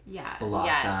of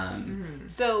blossom. Yes. Mm-hmm.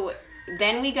 So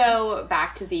then we go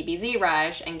back to ZBZ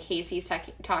Rush, and Casey's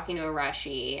talking to a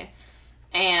Rushie,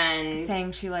 And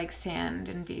saying she likes sand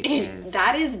and beaches.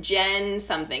 that is Jen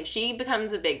something. She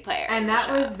becomes a big player. And in the that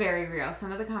show. was very real.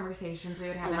 Some of the conversations we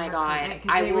would have Oh in my her God. apartment,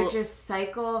 because they would just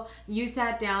cycle. You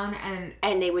sat down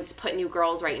and they would put new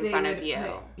girls right in front of you.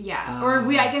 Or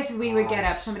I guess we would get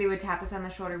up. gosh. Somebody would tap us on the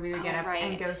shoulder. We would get up right.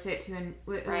 and go sit to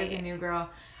with a new girl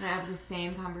and have the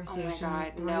same Oh conversation.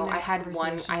 my God. No, I had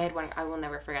one. I will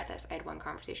never forget this. I had one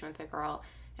conversation with a girl,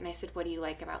 and I said, "What do you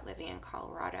like about living in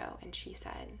Colorado?" And she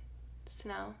said,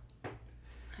 "Snow."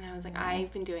 And I was like,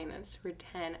 I've been doing this for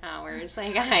 10 hours.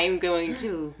 Like, I'm going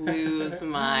to lose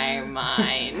my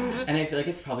mind. And I feel like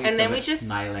it's probably And so then much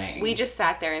smiling. We just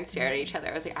sat there and stared at each other.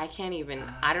 I was like, I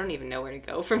don't even know where to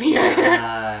go from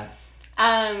here.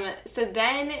 So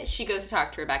then she goes to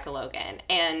talk to Rebecca Logan.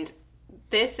 And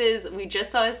we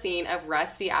just saw a scene of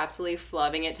Rusty absolutely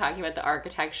flubbing it, talking about the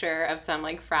architecture of some,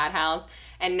 like, frat house.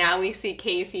 And now we see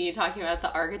Casey talking about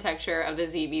the architecture of the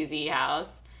ZBZ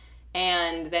house.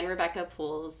 And then Rebecca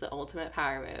pulls the ultimate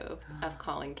power move of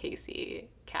calling Casey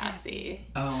Cassie.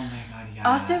 Oh my God, yeah.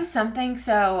 Also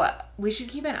so we should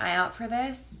keep an eye out for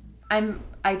this.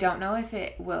 I don't know if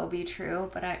it will be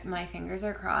true, but my fingers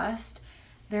are crossed.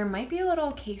 There might be a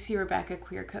little Casey Rebecca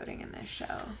queer coding in this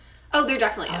show. Oh, there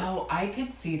definitely is. Oh, I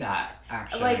could see that,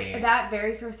 actually. Like that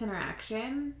very first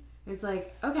interaction is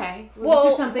like, okay, this Well,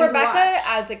 is something to Rebecca watch.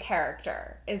 as a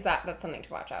character that's something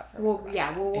to watch out for. Well,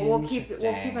 yeah, we'll keep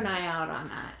Interesting. an eye out on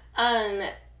that.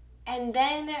 And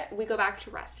then we go back to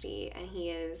Rusty, and he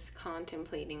is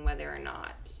contemplating whether or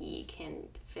not he can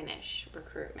finish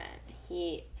recruitment.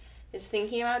 He is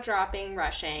thinking about dropping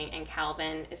rushing, and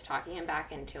Calvin is talking him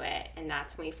back into it, and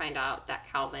that's when we find out that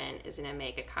Calvin is an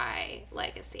Omega Chi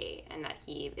legacy, and that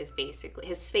he is basically,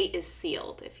 his fate is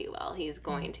sealed, if you will. He's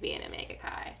going to be an Omega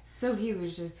Chi. So he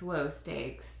was just low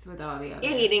stakes with all the other.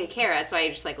 Yeah, he didn't care. That's why he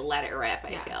just, like, let it rip, I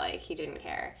Yeah. feel like. He didn't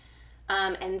care.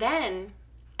 And then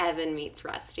Evan meets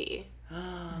Rusty.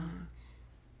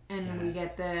 And we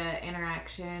get the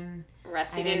interaction.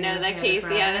 Rusty I didn't know that she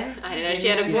Casey a had. brother. I didn't know Didn't she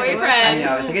had a know she had a boyfriend. I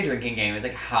know, it's like a drinking game. It's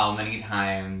like, how many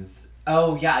times...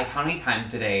 Oh, yeah, like, how many times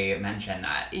did they mention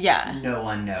that? Yeah. No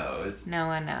one knows. No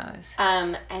one knows.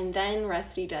 And then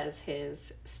Rusty does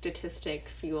his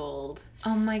statistic-fueled,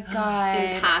 Oh my God.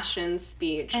 impassioned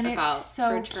speech And it's about so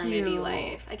fraternity cute.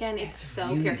 life. Again, it's so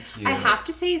really pure. cute. I have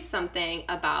to say something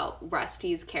about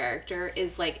Rusty's character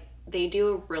is, like, they do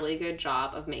a really good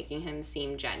job of making him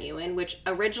seem genuine, which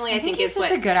originally I think he's is just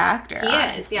what a good actor. he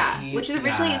is, yeah. He's- Which is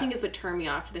originally yeah. I think is what turned me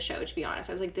off to the show. To be honest,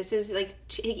 I was like, this is like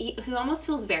he almost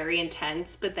feels very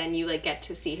intense, but then you like get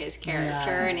to see his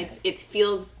character, Yeah. and it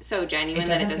feels so genuine It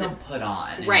that doesn't it feel doesn't. put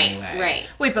on in Right, any way. right.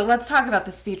 Wait, but let's talk about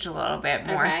the speech a little bit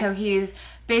more. Okay. So he's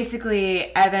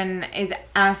basically, Evan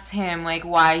asks him like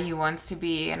why he wants to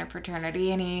be in a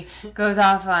fraternity, and he goes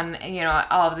off on, you know,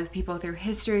 all of the people through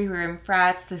history who are in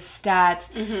frats, the stats.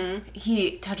 Mm-hmm.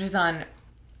 He touches on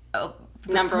the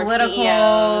Number of political,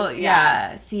 CEOs,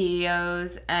 yeah.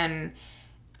 CEOs, and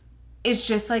it's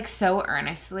just like so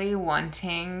earnestly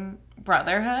wanting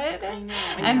brotherhood know,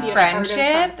 and to be a part of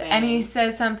friendship. something. And he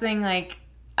says something like,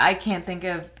 I can't think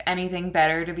of anything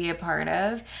better to be a part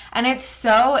of. And it's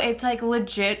like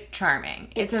legit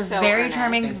charming. It's a so very earnest.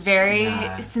 charming, It's- very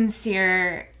yeah.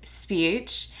 sincere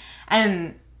speech.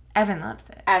 And Evan loves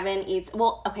it. Evan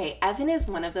Evan is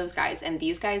one of those guys, and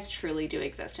these guys truly do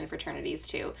exist in fraternities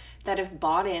too, that have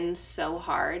bought in so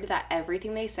hard that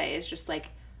everything they say is just like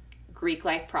Greek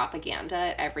life propaganda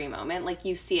at every moment. Like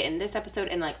you see it in this episode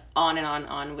and like on and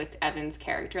on with Evan's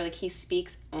character. Like he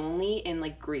speaks only in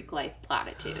like Greek life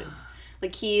platitudes.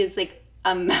 Like he is like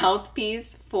a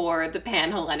mouthpiece for the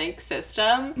Panhellenic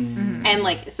system. Mm-hmm. And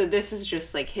like, so this is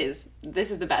just like this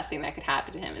is the best thing that could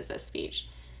happen to him is this speech.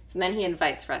 So then he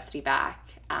invites Rusty back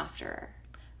after.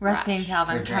 Rusty and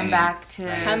Calvin For come back drinks, to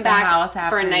right? Come the back house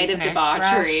after for a we night of finish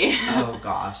debauchery. Rush. Oh,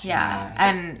 gosh. Yeah. Yeah.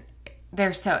 And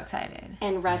they're so excited.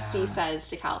 And Rusty Yeah. says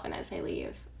to Calvin as they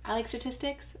leave, I like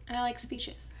statistics and I like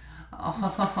speeches.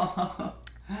 Oh.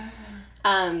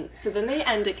 So then they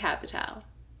end at Capital.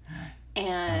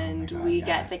 And Oh my God, we yeah.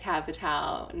 get the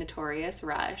Capital Notorious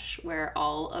Rush, where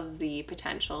all of the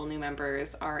potential new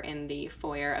members are in the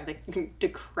foyer of the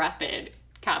decrepit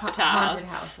Capital. Haunted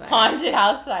housewives. Haunted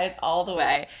housewives all the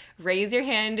way. Raise your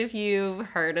hand if you've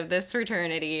heard of this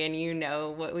fraternity and you know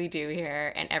what we do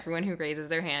here. And everyone who raises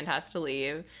their hand has to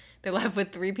leave. They're left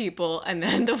with 3 people, and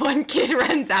then the one kid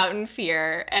runs out in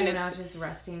fear, and They're it's not just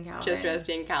Rusty and Calvin. just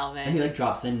Rusty and Calvin. And he, like,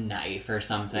 drops a knife or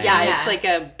something. Yeah, Yeah. it's like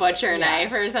a butcher Yeah.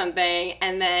 knife or something,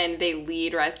 and then they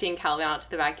lead Rusty and Calvin out to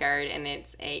the backyard, and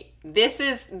it's this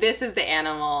is the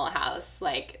Animal House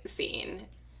like scene.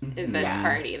 Is this Yeah.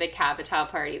 party, the Capital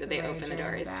party that they Rager open the in the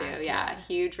doors back, to? yeah. Yeah,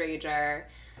 huge rager.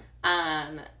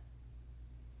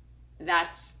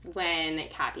 That's when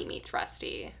Cappy meets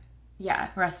Rusty. Yeah,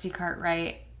 Rusty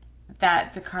Cartwright.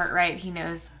 That the Cartwright he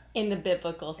knows. In the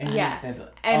biblical sense. Yes.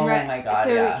 Oh my God,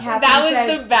 so yeah. Cappy That was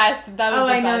says, the best. That was "Oh,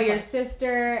 the I know best your one.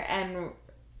 sister," and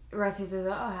Rusty says,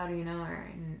 "Oh, how do you know her?"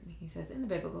 And he says, "In the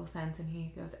biblical sense," and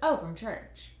he goes, "Oh, from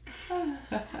church."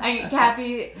 And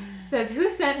Cappy says, "Who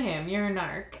sent him? You're a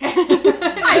narc."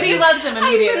 And he loves him I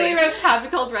immediately. literally wrote Cappy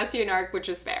calls Rusty a narc, which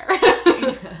is fair.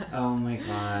 Oh my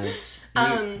gosh.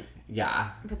 Yeah.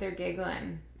 But they're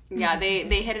giggling. Yeah, they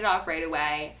hit it off right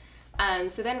away.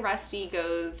 So then Rusty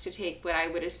goes to take what I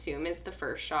would assume is the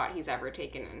first shot he's ever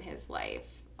taken in his life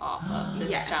off of the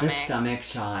Yes. stomach. The stomach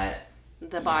shot.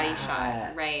 The body Yeah.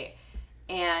 shot, right.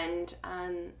 And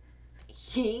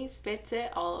he spits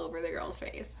it all over the girl's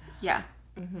face. Yeah.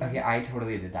 Okay, I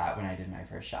totally did that when I did my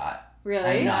first shot.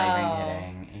 Really? I'm not Oh.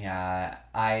 even kidding. Yeah.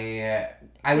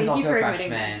 I was Thank you also for a admitting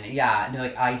freshman.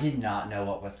 this. I did not know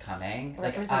what was coming.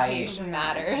 Representation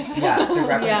matters. Yeah, so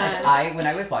Yeah. when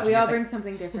I was watching We all this, bring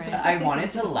something different. I wanted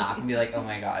to laugh and be like, oh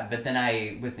my God. But then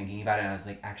I was thinking about it and I was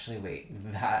like, actually, wait,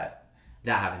 that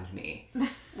happened to me.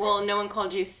 Well, no one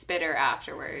called you Spitter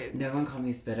afterwards. No one called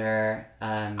me Spitter.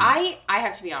 I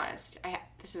have to be honest.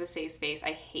 This is a safe space.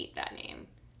 I hate that name.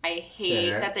 I hate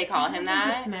Spitter? that they call him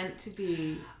that. It's meant to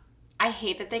be. I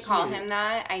hate that they call him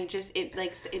that.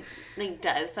 It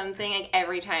does something like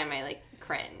every time I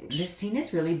cringe. This scene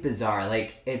is really bizarre.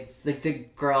 It's like the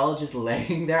girl just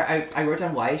laying there. I wrote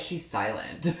down, why is she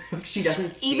silent? She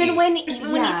doesn't speak. Even when he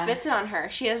Yeah. spits it on her,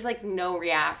 she has no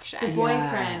reaction. The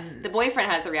boyfriend. The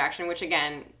boyfriend has the reaction, which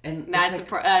again, And it's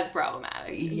that's like- that's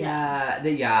problematic.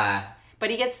 Yeah. But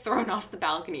he gets thrown off the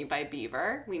balcony by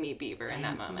Beaver. We meet Beaver in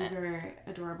that moment. Beaver,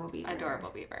 adorable Beaver. Adorable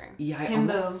Beaver. Yeah, I Himbo.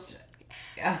 almost...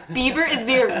 Yeah. Beaver is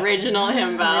the original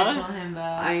himbo. Original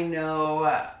himbo. I know.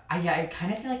 I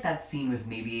kind of feel like that scene was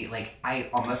maybe I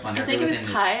almost wonder I if think it it was was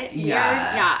in cut this. weird.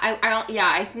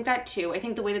 Yeah, I think that too. I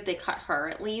think the way that they cut her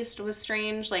at least was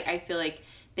strange. I feel like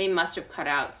they must have cut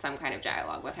out some kind of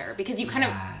dialogue with her because you kind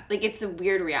of it's a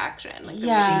weird reaction. The way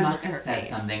Yeah. you She look must at have her said face.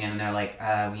 something, and they're like,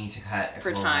 we need to cut a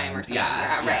For couple time or lines. something.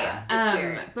 Yeah, Yeah, right. It's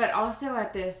weird. But also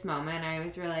at this moment, I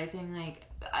was realizing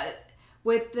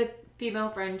with the female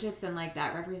friendships and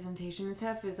that representation and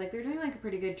stuff, it was they're doing a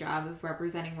pretty good job of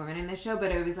representing women in this show.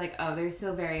 But it was there's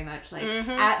still very much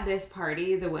at this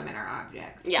party, the women are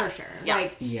objects. Yes. For sure. Yeah.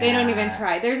 They don't even Yeah.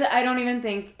 try. I don't even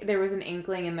think there was an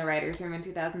inkling in the writers' room in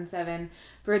 2007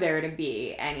 for there to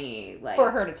be any For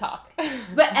her to talk.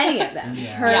 but any of them,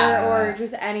 Yeah. her Yeah. or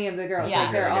just any of the girls, That's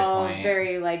a they're really good all point.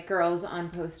 very girls on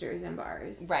posters in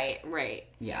bars. Right. Right.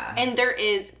 Yeah. And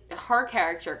her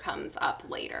character comes up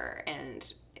later,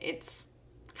 and it's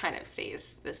kind of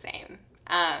stays the same.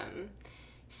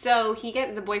 So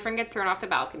the boyfriend gets thrown off the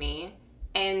balcony,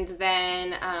 and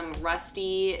then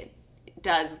Rusty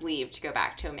does leave to go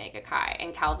back to Omega Chi,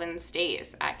 and Calvin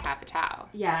stays at Kappa Tau.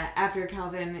 Yeah, after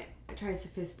Calvin tries to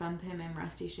fist bump him and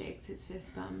Rusty shakes his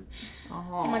fist bump.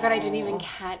 Oh my God, I didn't even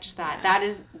catch that. That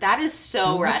is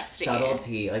so much Rusty.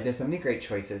 subtlety. There's so many great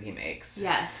choices he makes.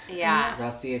 Yes. Yeah.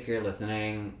 Rusty, if you're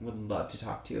listening, would love to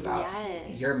talk to you about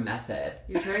Yes. your method.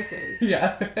 Your choices.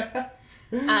 Yeah.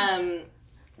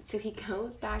 So he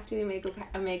goes back to the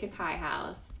Omega Chi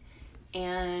house,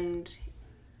 and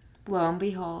Lo and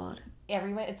behold.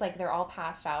 Everyone, it's they're all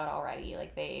passed out already.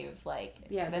 They've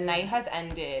Yeah, the they're- night has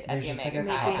ended. There's at just the a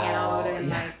Omega couple. Making Chi out house. and,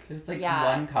 Yeah. There's Yeah.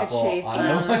 one couple chase on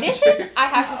them. the This is, I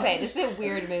have to say, this is a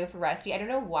weird move for Rusty. I don't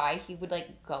know why he would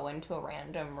go into a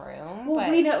random room. Well,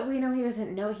 but we know he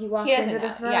doesn't know. He walked He doesn't into the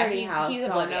know. sorority Yeah, house, he's so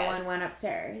no oblivious. one went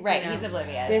upstairs. Right, you know? he's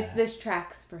oblivious. This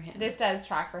tracks for him. This does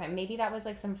track for him. Maybe that was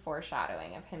some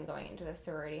foreshadowing of him going into the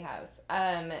sorority house.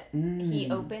 He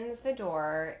opens the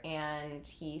door and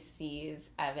he sees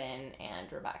Evan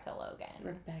and Rebecca Logan.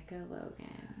 Rebecca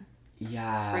Logan.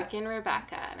 Yeah. freaking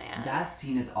Rebecca, man. That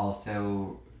scene is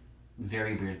also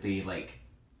very weirdly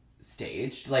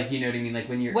staged. You know what I mean?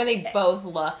 When you're When they both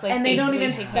look And they don't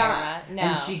even take stop. camera. No.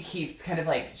 and she keeps kind of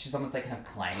she's almost kind of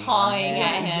climbing Pawing on him.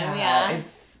 at him, yeah.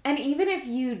 It's And even if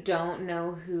you don't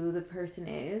know who the person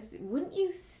is, wouldn't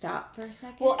you stop for a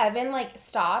second? Well, Evan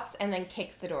stops and then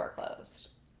kicks the door closed.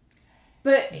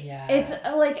 but Yeah. it's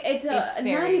It's not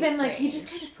very even he strange. just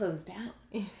kind of slows down.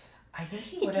 I think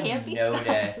he He would can't have be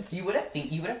noticed. You would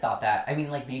have thought that. I mean,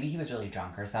 maybe he was really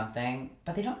drunk or something,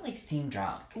 but they don't seem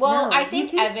drunk. Well, No, I he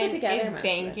think seems put Evan together most is of the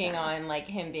banking time. on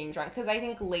him being drunk because I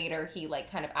think later he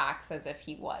kind of acts as if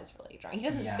he was really drunk. He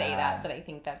doesn't say Yeah. that, but I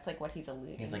think that's what he's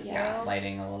alluding He's to.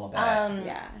 gaslighting a little bit.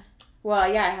 Yeah.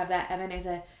 Well, yeah, I have that. Evan is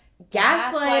a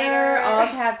gaslighter all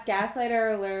caps,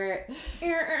 gaslighter alert.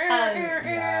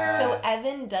 Yeah. So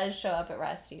Evan does show up at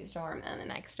Rusty's dorm then the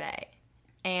next day.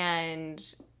 And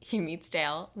he meets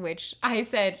Dale, which I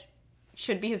said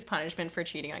should be his punishment for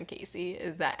cheating on Casey,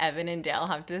 is that Evan and Dale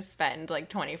have to spend like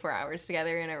 24 hours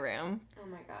together in a room. Oh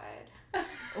my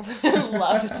god.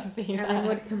 Love to see that. Evan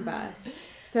would combust.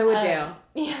 So would Dale.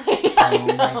 Oh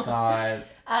my god.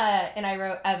 And I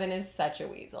wrote, Evan is such a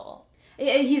weasel.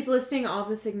 He's listing all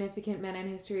the significant men in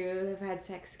history who have had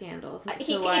sex scandals.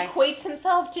 He equates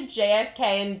himself to JFK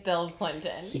and Bill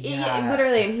Clinton. Yeah.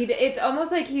 Literally, and it's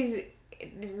almost like he's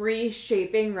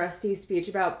reshaping Rusty's speech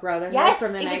about brotherhood Yes,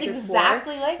 from the it night was before.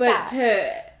 exactly like but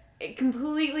that. to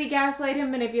completely gaslight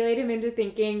him, manipulate him into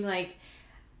thinking like,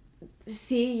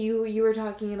 see, you were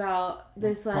talking about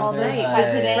this last night.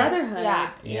 This is brotherhood.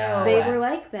 Yeah. They were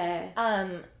like this.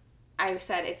 I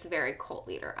said it's very cult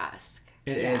leader-esque.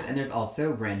 It is, and there's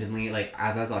also randomly, like,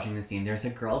 as I was watching the scene, there's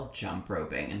a girl jump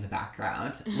roping in the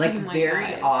background. Like,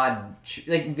 very odd,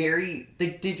 like, very,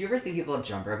 like, did you ever see people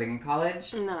jump roping in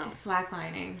college? No.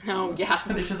 Slacklining. Oh, yeah.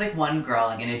 There's just, like, one girl,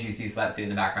 like, in a juicy sweatsuit in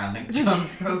the background, like,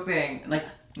 jump roping. Like,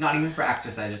 not even for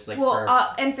exercise, just, like, for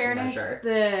in fairness, leisure.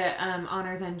 the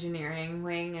honors engineering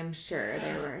wing, I'm sure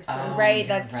there were some. Right,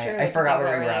 that's true. I forgot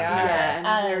where we were at.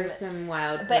 Yeah, there were some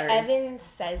wild But cards. Evan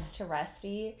says to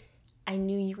Rusty, I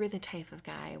knew you were the type of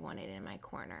guy I wanted in my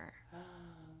corner.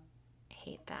 I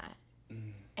hate that.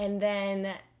 And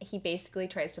then he basically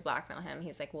tries to blackmail him.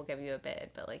 He's like, we'll give you a bid,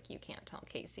 but, like, you can't tell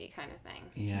Casey kind of thing.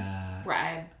 Yeah.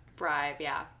 Bribe,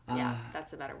 yeah. Yeah,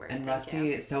 that's a better word. And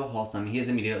Rusty is so wholesome. He is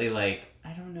immediately like,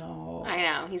 I don't know. I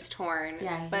know, he's torn.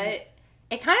 Yeah, but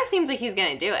it kind of seems like he's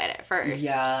going to do it at first.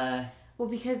 Yeah. Well,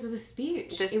 because of the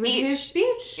speech. The It was his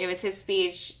speech. It was his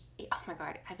speech. Oh my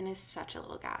god, Evan is such a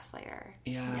little gaslighter.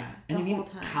 Yeah. the And I mean, whole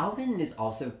time. Calvin is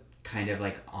also kind of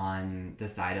like on the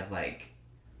side of like,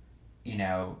 you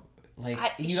know, like,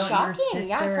 you know, your shocking,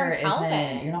 sister from Calvin.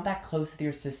 isn't, you're not that close with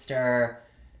your sister.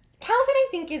 Calvin, I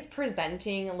think, is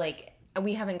presenting, like,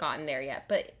 we haven't gotten there yet,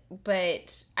 but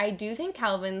I do think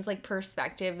Calvin's, like,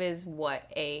 perspective is what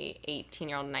a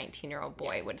 18-year-old, 19-year-old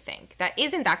boy would think. That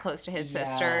isn't that close to his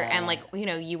sister, and, like, you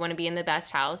know, you want to be in the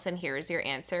best house, and here's your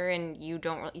answer, and your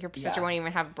sister won't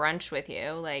even have brunch with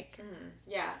you, like...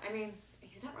 Yeah, I mean,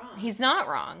 he's not wrong. He's not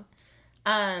wrong.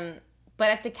 But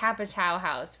at the Capitow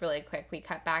house, really quick, we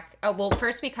cut back... Oh, well,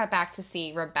 first we cut back to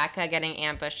see Rebecca getting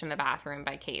ambushed in the bathroom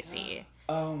by Casey.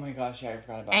 Oh my gosh, yeah, I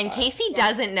forgot about And that. Casey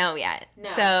doesn't know yet. No, she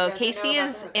so doesn't Casey know about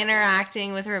is the Rebecca.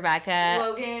 interacting with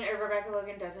Rebecca. Rebecca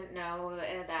Logan doesn't know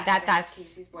That's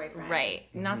Casey's boyfriend. right.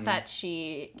 Not that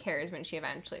she cares when she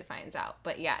eventually finds out,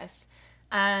 but yes.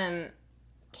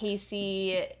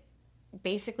 Casey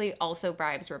basically also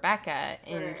bribes Rebecca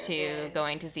into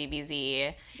going to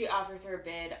ZBZ She offers her a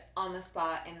bid on the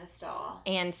spot in the stall.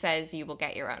 and says you will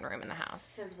get your own room in the house.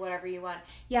 Says whatever you want.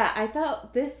 Yeah, I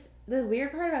felt the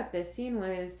weird part about this scene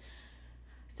was,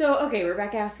 so, okay,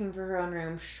 Rebecca asking for her own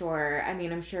room, sure. I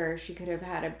mean, I'm sure she could have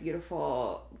had a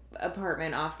beautiful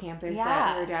apartment off campus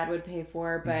that her dad would pay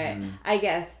for, but I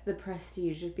guess the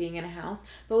prestige of being in a house.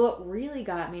 But what really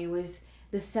got me was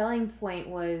the selling point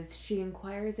was she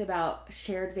inquires about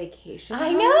shared vacation.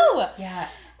 I know! Yeah.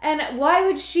 And why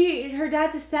would her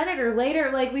dad's a senator.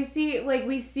 Later, we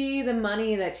see the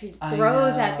money that she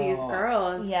throws at these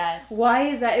girls. Yes. Why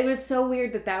is that? It was so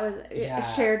weird that was Yeah.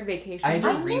 a shared vacation. I had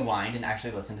to rewind and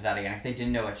actually listen to that again because I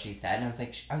didn't know what she said. And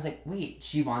I was like, wait,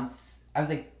 she wants,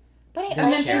 But I They're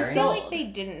also sharing? feel like they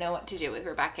didn't know what to do with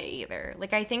Rebecca either.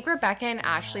 Like, I think Rebecca and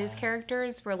Ashley's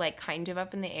characters were, like, kind of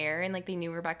up in the air, and, like, they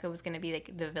knew Rebecca was going to be,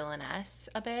 like, the villainess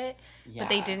a bit. But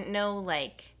they Yeah. didn't know,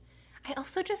 like... I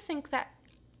also just think that...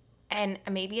 And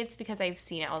maybe it's because I've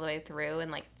seen it all the way through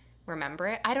and, like, remember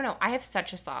it. I don't know. I have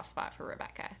such a soft spot for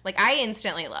Rebecca. Like, I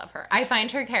instantly love her. I find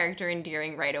her character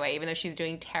endearing right away, even though she's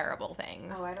doing terrible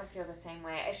things. Oh, I don't feel the same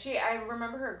way. I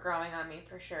remember her growing on me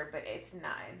for sure, but it's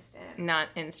not instant. Not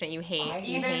instant. You hate.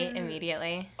 You hate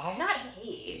immediately. Not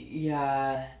hate.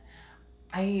 Yeah.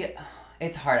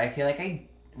 It's hard. I feel like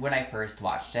when I first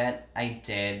watched it, I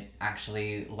did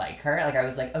actually like her. Like, I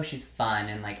was like, oh, she's fun,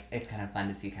 and, like, it's kind of fun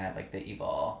to see kind of, like, the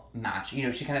evil match. You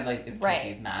know, she kind of, like, is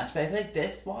Casey's match. But I feel like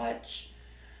this watch,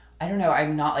 I don't know,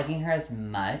 I'm not liking her as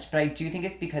much, but I do think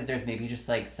it's because there's maybe just,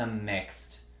 like, some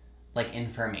mixed, like,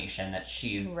 information that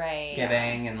she's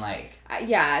giving, and, like...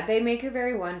 Yeah, they make her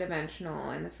very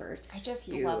one-dimensional in the first I just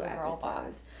few love a girl episodes.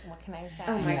 boss. What can I say?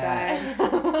 Oh my Yeah.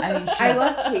 god. I mean, I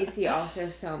love Casey also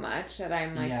so much that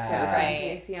I'm like so Yeah. team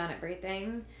Casey on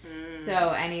everything.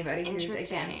 So anybody who's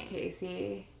Interesting. against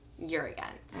Casey, You're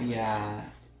against. Yeah.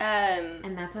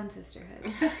 and that's on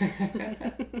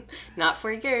Sisterhood Not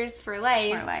for years, for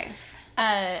life. for life.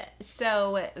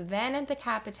 So then at the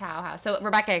Capitow house, so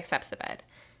Rebecca accepts the bed.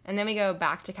 And then we go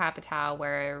back to Capitow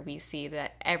where we see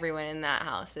that everyone in that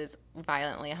house is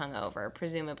violently hungover,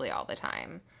 presumably all the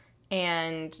time.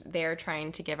 And they're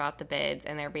trying to give out the bids,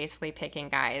 and they're basically picking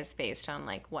guys based on,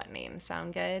 like, what names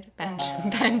sound good.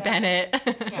 Ben Bennett.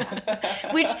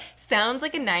 Which sounds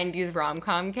like a 90s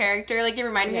rom-com character. Like, it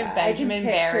reminded me of Benjamin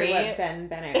Barry. What Ben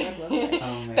Bennett would look like.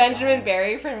 Oh my Benjamin gosh.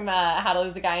 Barry from How to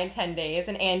Lose a Guy in 10 Days,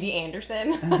 and Andy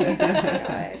Anderson.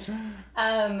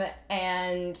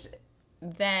 And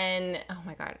then, oh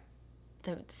my God,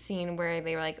 the scene where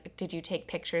they were like, did you take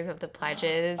pictures of the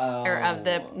pledges or of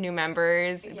the new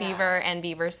members, Beaver? And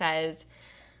Beaver says,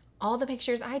 all the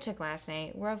pictures I took last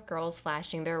night were of girls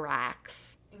flashing their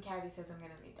racks. And Cabby says, I'm going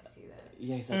to need to see those.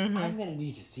 Yeah, he's like, I'm gonna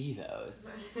need to see those.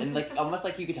 And like, almost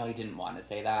like you could tell he didn't want to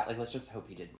say that. Like, let's just hope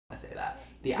he didn't want to say that.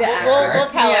 The actor. We'll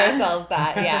tell ourselves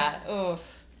that, yeah. Ooh,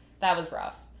 that was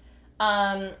rough.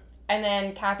 And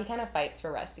then Cappy kind of fights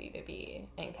for Rusty to be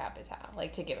in Capitow,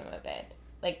 like to give him a bid.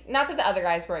 Like, not that the other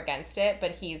guys were against it,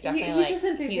 but he's definitely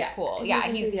he's cool. Yeah,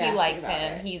 he likes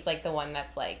him. It. He's like the one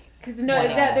that's like. Because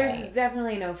there's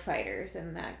definitely no fighters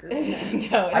in that group.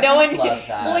 No I one. love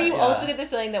that. Well, you also get the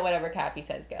feeling that whatever Cappy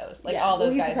says goes. Like all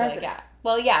those guys are like, yeah.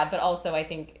 Well, yeah, but also I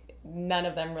think none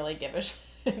of them really give a shit.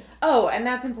 Oh, and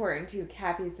that's important too.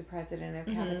 Cappy's the president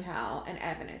of Capitow, and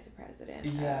Evan is the president.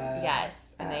 Yeah.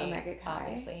 Yes, and they Omega Chi.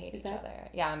 obviously hate each other.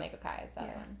 Yeah, Omega Chi is the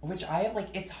other one. Which I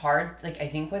like. It's hard. Like, I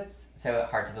think what's so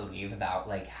hard to believe about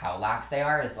like how lax they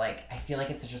are is like I feel like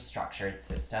it's such a structured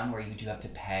system where you do have to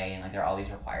pay and like there are all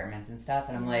these requirements and stuff.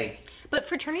 And I'm like, but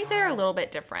fraternities are a little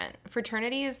bit different.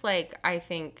 Fraternities, like I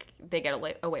think they get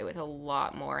away with a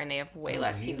lot more, and they have way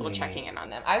less people checking in on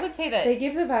them. I would say that they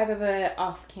give the vibe of a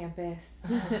off-campus,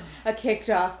 a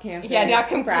kicked-off campus. Yeah, not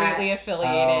completely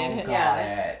affiliated. Oh, got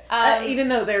it. Even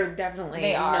though they're definitely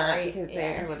they are, not because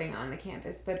they're living on the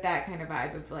campus, but that kind of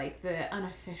vibe of like the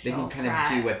unofficial. They can kind of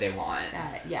do what they want.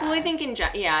 Yeah. Well, I think in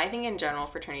general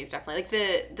fraternities definitely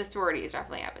like the sororities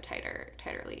definitely have a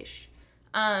tighter leash.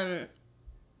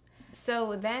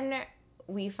 So then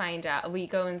we find out we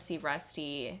go and see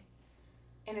Rusty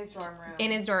in his dorm room. In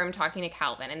his dorm talking to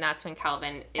Calvin, and that's when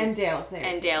Calvin is... And Dale's there,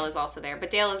 And too. Dale is also there. But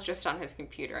Dale is just on his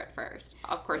computer at first.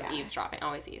 Of course, eavesdropping.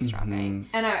 Always eavesdropping.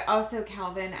 And also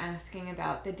Calvin asking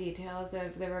about the details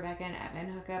of the Rebecca and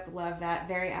Evan hookup. Love that.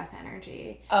 Very ass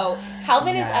energy. Oh,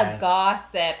 Calvin is a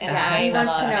gossip, and I he wants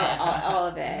love to know it. all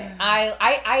of it.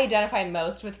 I identify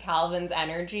most with Calvin's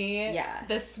energy. Yeah.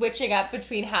 The switching up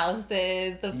between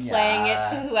houses, the playing it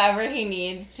to whoever he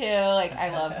needs to. Like,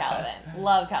 I love Calvin.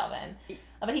 Love Calvin.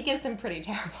 But he gives some pretty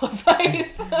terrible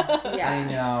advice. I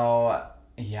know.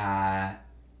 Yeah.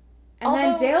 And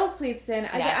then Dale sweeps in.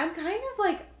 Yes. I'm kind of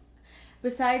like,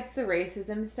 besides the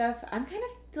racism stuff, I'm kind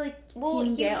of like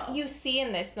Team Dale. You see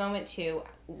in this moment too,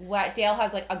 what Dale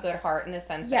has like a good heart in the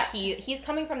sense that he's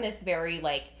coming from this very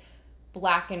like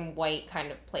black and white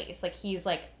kind of place. Like he's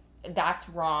like, that's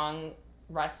wrong,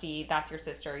 Rusty. That's your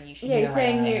sister. You should. Yeah, he's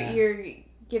saying you're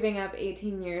giving up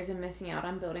 18 years and missing out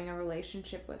on building a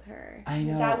relationship with her. I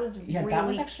know. That was that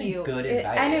was actually cute. good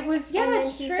advice. And it was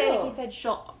and he true. Said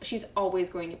she's always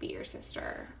going to be your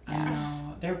sister. I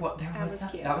know. There was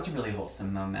that was a really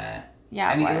wholesome moment. Yeah,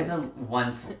 I mean, it was a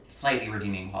one slightly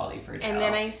redeeming quality for Dale. And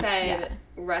then I said,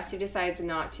 Rusty decides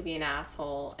not to be an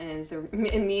asshole and is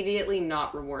immediately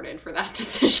not rewarded for that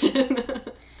decision.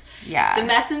 Yeah. The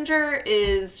messenger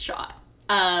is shot.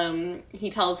 He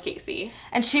tells Casey.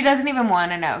 And she doesn't even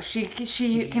want to know. She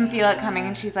can feel it coming,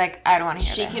 and she's like, I don't want to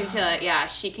hear this. She can feel it, yeah.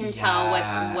 She can tell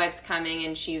what's coming,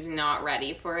 and she's not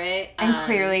ready for it. And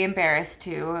clearly embarrassed,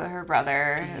 too, her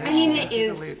brother. I mean, it is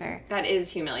is a loser. That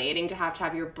is humiliating to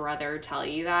have your brother tell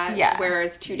you that. Yeah.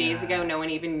 Whereas 2 days ago, no one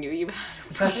even knew you had a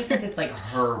especially since it's like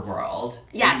her world.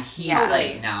 Yes, and he's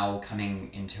like now coming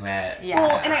into it. Yeah.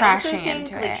 Well, and I also crashing think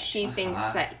into like it. she thinks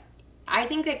that I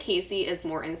think that Casey is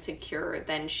more insecure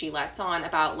than she lets on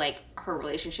about like her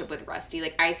relationship with Rusty.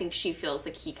 Like I think she feels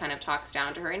like he kind of talks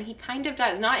down to her, and he kind of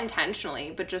does, not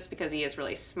intentionally, but just because he is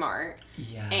really smart.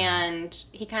 Yeah. And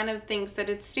he kind of thinks that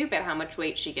it's stupid how much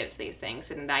weight she gives these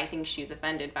things, and I think she's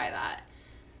offended by that.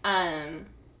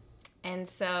 And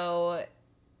so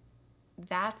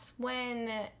that's when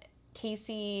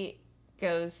Casey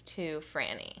goes to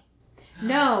Franny.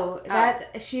 No,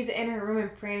 she's in her room and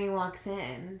Franny walks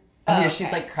in. Oh, yeah,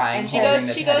 she's like crying. And she holding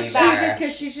goes the back. teddy bear.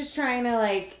 Because she's just trying to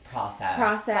like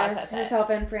process it.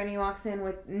 herself, and Franny walks in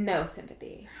with no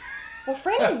sympathy. Well,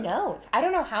 Franny knows. I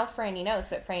don't know how Franny knows,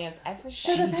 but Franny knows everything.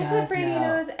 So the fact that Franny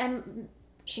knows, and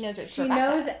she knows it's she Rebecca.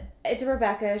 knows it's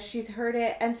Rebecca. She's heard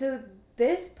it, and so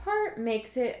this part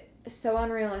makes it so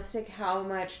unrealistic how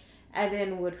much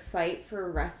Evan would fight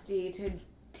for Rusty to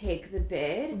take the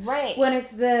bid. Right. When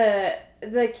if the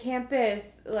campus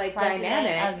President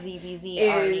dynamic of ZBZ is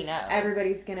already knows.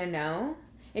 everybody's gonna know.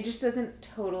 It just doesn't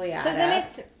totally add So then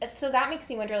up. so that makes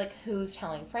me wonder, like, who's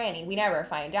telling Franny? We never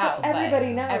find out. But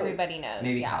everybody knows. Everybody knows.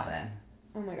 Maybe yeah. Calvin.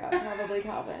 Oh my god, probably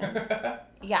Calvin.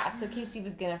 Yeah, so Casey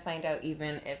was gonna find out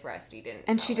even if Rusty didn't.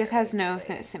 And tell she just her, has no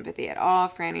basically. sympathy at all.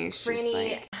 Franny's just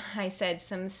Franny, like, I said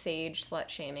some sage slut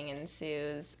shaming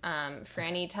ensues.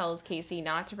 Franny tells Casey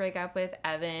not to break up with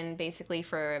Evan, basically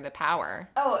for the power.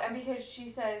 oh, and because she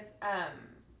says,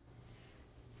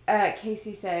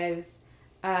 Casey says,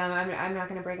 I'm not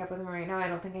going to break up with him right now. I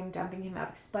don't think I'm dumping him out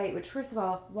of spite. Which, first of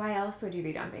all, why else would you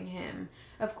be dumping him?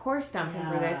 Of course, dump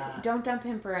him for this. Don't dump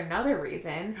him for another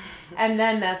reason. And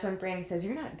then that's when Franny says,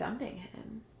 you're not dumping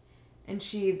him. And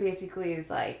she basically is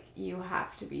like, you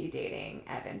have to be dating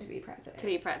Evan to be president. To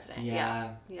be president.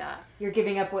 Yeah. Yeah. You're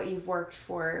giving up what you've worked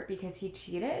for because he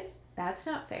cheated? That's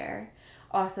not fair.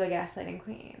 Also a gaslighting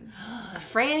queen.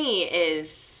 Franny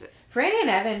is... Franny and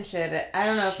Evan should, I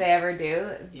don't know if they ever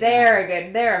do. They're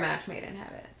a match made in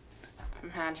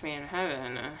heaven. Match made in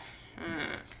heaven.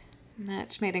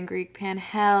 Match made in Greek pan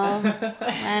hell.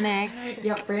 Lennox.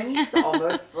 Yeah, Franny's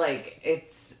almost like,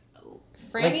 it's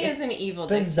Franny like, is an evil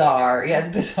bizarre. Yeah, it's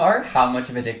bizarre how much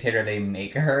of a dictator they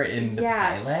make her in the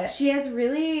pilot. She has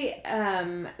really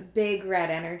big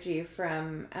red energy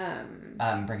from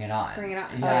Bring It On. Bring It On.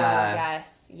 Oh, Yeah.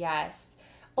 yes.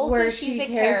 Also, where she's she a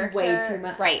cares character. way too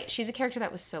much. Right. She's a character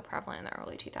that was so prevalent in the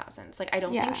early 2000s. Like, I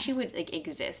don't Yeah. think she would, like,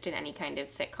 exist in any kind of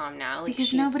sitcom now. Like, Because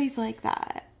she's... nobody's like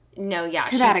that. No, yeah.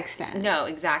 To that extent. No,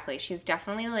 exactly. She's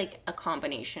definitely, like, a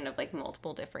combination of, like,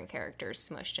 multiple different characters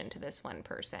smushed into this one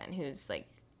person who's, like,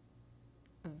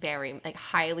 very, like,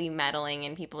 highly meddling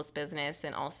in people's business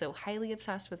and also highly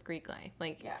obsessed with Greek life.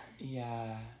 Like,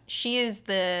 Yeah. she is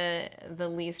the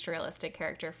least realistic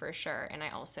character for sure, and I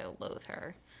also loathe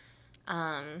her.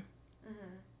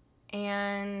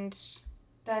 And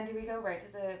Then do we go right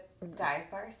to the dive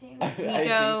bar scene?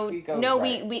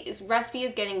 Rusty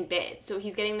is getting bid, so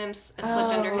he's getting them slipped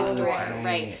under his door, that's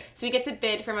right. So he gets a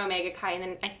bid from Omega Chi, and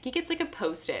then I think he gets like a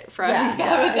post-it from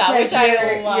Capital, It's which I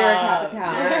you're love. a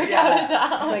Capital.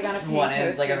 Yeah. It's like on a pink One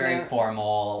is like a post-it very note.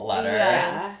 formal letter.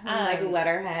 Yeah, like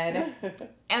letterhead.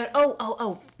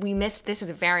 And we missed, this is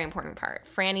a very important part.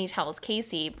 Franny tells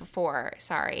Casey before,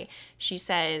 she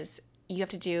says, you have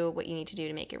to do what you need to do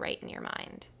to make it right in your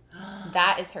mind.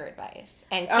 That is her advice.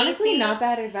 And Casey, Honestly, not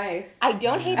bad advice. I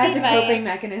don't hate As the a advice. coping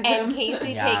mechanism. And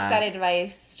Casey Yeah. takes that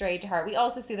advice straight to heart. We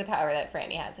also see the power that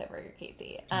Franny has over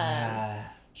Casey. Yeah.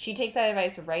 She takes that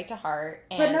advice right to heart.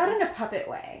 And But not in a puppet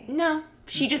way. No,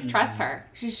 she just trusts her.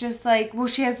 She's just like, well,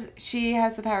 she has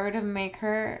the power to make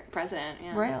her President,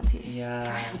 yeah. royalty.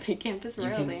 Yeah. Campus You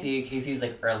royalty. can see Casey's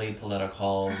like early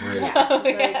political roots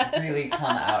Yes. really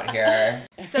come out here.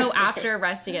 So after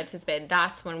Rusty gets his bid,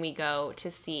 that's when we go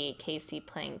to see Casey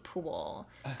playing pool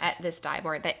at this dive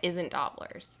bar that isn't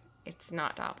Doppler's. It's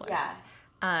not Doppler's.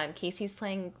 Yeah. Casey's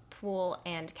playing pool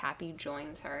and Cappy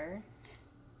joins her.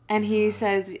 And he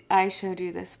says, I showed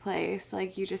you this place.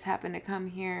 Like, you just happened to come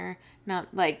here. Not,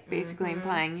 like, basically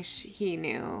implying he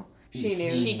knew. She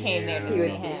knew. she came there to He see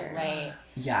would see him, her. right?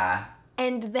 Yeah.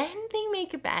 And then they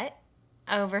make a bet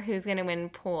over who's going to win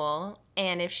pool.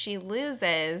 And if she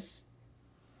loses,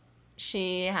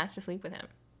 she has to sleep with him.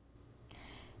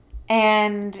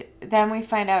 And then we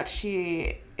find out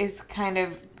she is kind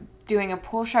of doing a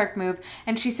pool shark move,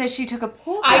 and she says she took a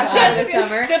pool class this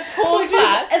summer. The pool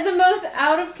class. And the most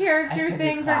out of I character took a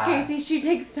thing for class. Casey, she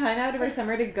takes time out of her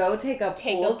summer to go take a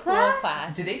pool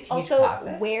class. Do they teach Also,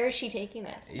 classes? where is she taking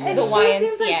this? Yeah. The She YMCA.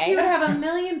 seems like she would have a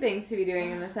million things to be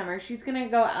doing in the summer. She's gonna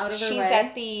go out of her She's way.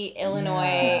 at the Illinois,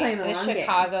 Yeah. She's playing the the long game.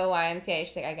 Chicago YMCA.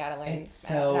 She's like, I gotta learn. It's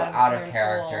so how to out of learn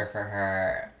character pool. for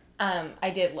her. I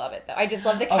did love it though. I just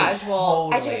love the Oh, casual.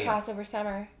 I took totally. a class over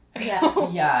summer. Yeah.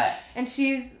 Yeah. And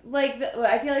she's like,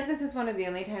 I feel like this is one of the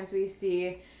only times we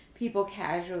see people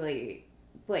casually,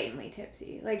 blatantly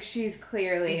tipsy. Like, she's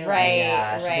clearly Right.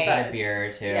 Yeah, she's right. got a beer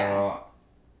too. Yeah.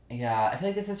 Yeah, I feel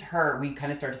like this is her. We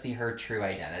kind of start to see her true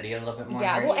identity a little bit more.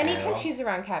 Yeah. here, Well, too. anytime she's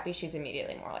around Cappy, she's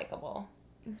immediately more likable.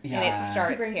 Yeah. And it She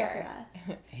starts brings here. out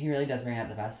the best. He really does bring out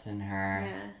the best in her.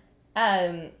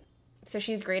 Yeah. So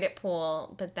she's great at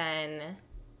pool, but then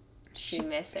she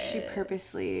misses She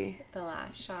purposely, the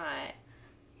last shot,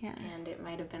 yeah, and it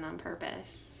might have been on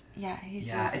purpose. yeah. He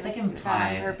Yeah, says it's, like, it's not on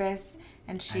implied, purpose,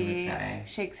 and she say.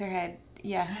 shakes her head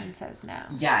yes and says no,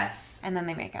 Yes. and then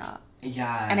they make out,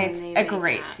 Yeah. and it's they a make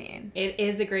great out. scene. It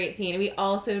is a great scene. We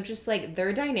also just like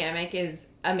their dynamic is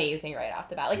amazing right off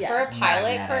the bat. Like Yeah. for a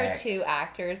pilot Magnetic. for two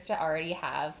actors to already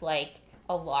have like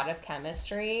a lot of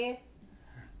chemistry.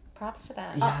 Props to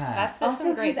them. Yeah. That's Also,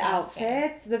 some great his casting.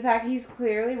 outfits, the fact he's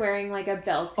clearly wearing like a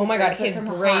belt. Oh my God, his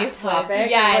bracelets,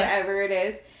 yes. whatever it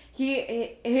is.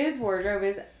 His wardrobe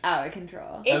is out of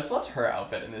control. I just loved her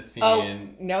outfit in this scene. Oh,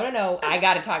 no. I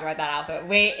got to talk about that outfit.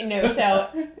 Wait, no, so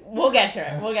we'll get to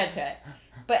it.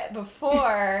 But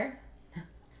before...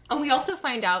 Oh, we also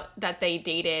find out that they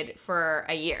dated for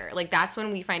a year. Like, that's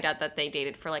when we find out that they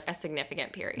dated for, like, a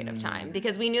significant period of time.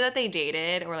 Because we knew that they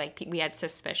dated, or, like, we had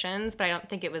suspicions, but I don't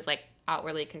think it was, like,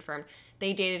 outwardly confirmed.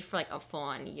 They dated for, like, a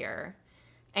full-on year.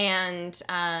 And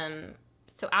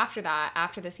so after that,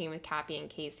 after the scene with Cappy and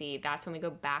Casey, that's when we go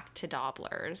back to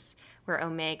Dobbler's, where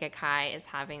Omega Kai is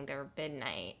having their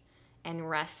midnight. And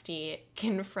Rusty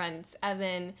confronts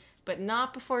Evan, but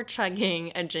not before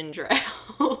chugging a ginger ale.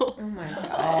 Oh my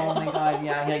god. Oh my god,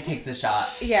 yeah, he like takes the shot.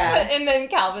 Yeah. And then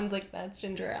Calvin's like, that's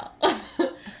ginger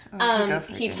ale.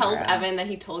 He tells Evan that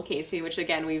he told Casey, which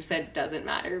again we've said doesn't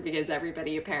matter because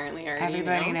everybody apparently already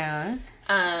Everybody knew. knows.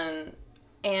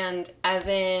 And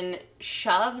Evan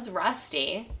shoves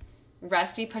Rusty.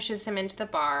 Rusty pushes him into the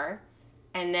bar,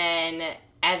 and then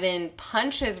Evan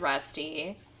punches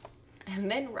Rusty,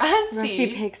 and then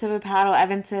Rusty picks up a paddle.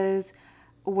 Evan says,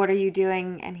 "What are you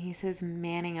doing?" And he says,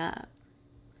 "Manning up."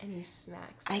 and he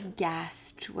smacks I him.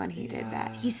 gasped when he did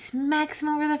that. He smacks him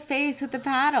over the face with the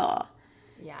paddle.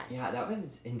 Yes. Yeah, that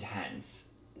was intense.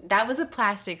 That was a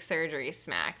plastic surgery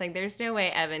smack. Like, there's no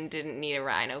way Evan didn't need a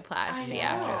rhinoplasty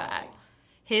after that.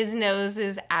 His nose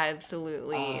is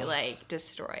absolutely, like,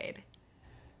 destroyed.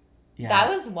 Yeah.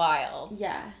 That was wild.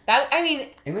 Yeah.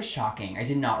 It was shocking. I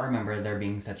did not remember there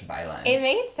being such violence. It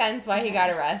made sense why he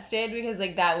got arrested because,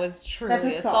 like, that was truly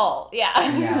That's assault. Yeah,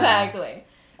 Yeah. Exactly.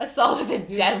 Assault with a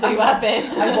deadly weapon.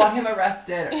 I want him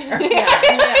arrested. Evan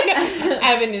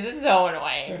is so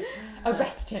annoying.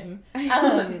 Arrest him.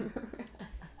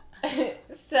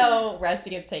 So Rusty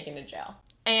gets taken to jail.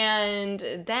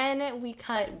 And then we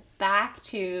cut back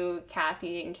to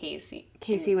Kathy and Casey.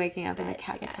 Casey waking up in the bed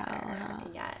Capitol together. house.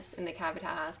 Yes, in the Capitol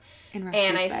house. In Rusty's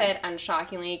And I bed. said,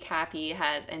 unshockingly, Cappy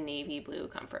has a navy blue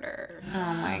comforter.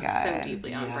 Oh my god. So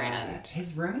deeply on brand.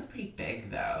 His room is pretty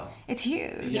big, though. It's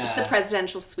huge. Yeah. It's the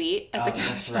presidential suite at the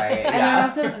That's right. And Yeah.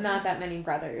 there are also not that many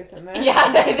brothers in there.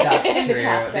 Yeah, That's the true.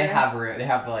 chapter. They have room. They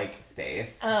have, like,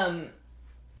 space.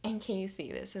 And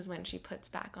Casey, this is when she puts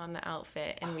back on the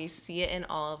outfit and we see it in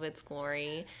all of its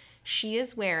glory. She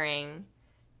is wearing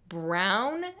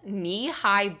brown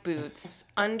knee-high boots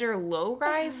under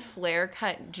low-rise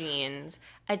flare-cut jeans,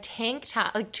 a tank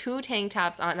top, like two tank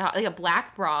tops on, like a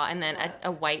black bra and then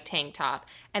a white tank top,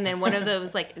 and then one of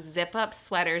those like zip-up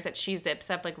sweaters that she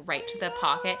zips up like right to the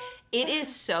pocket. It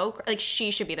is so, like, she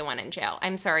should be the one in jail.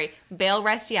 I'm sorry. Bail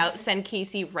Rusty out, send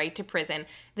Casey right to prison.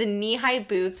 The knee-high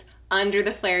boots under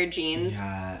the flared jeans,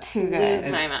 Yeah. Too good. lose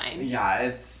my mind. Yeah,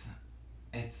 it's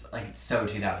like it's so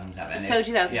 2007. So It's-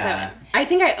 2007. Yeah. I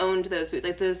think I owned those boots.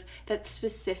 Like that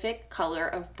specific color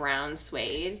of brown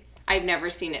suede. I've never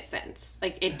seen it since.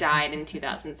 Like, it died in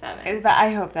 2007. But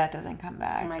I hope that doesn't come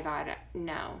back. Oh my god,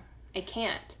 no. It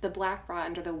can't. The black bra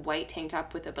under the white tank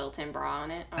top with a built-in bra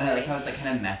on it. Oh, And I like how it's like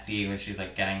kind of messy when she's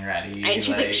like getting ready. and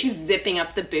she's zipping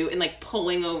up the boot and like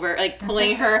pulling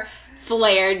her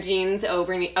flared jeans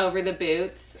over the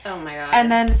boots. Oh my god.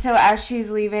 And then, so as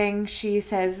she's leaving, she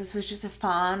says this was just a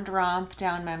fond romp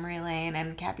down memory lane,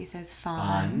 and Cappy says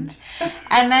fond.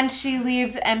 And then she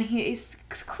leaves, and he's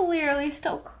clearly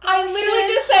still I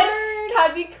literally just said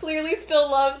Cappy clearly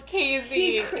still loves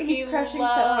Casey. he's crushing so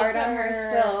loves hard on her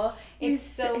still. It's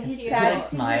so He's cute. He, like,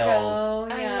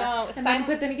 smiles. I Yeah. know. And then,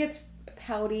 but then he gets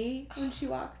pouty when she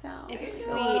walks out. It's A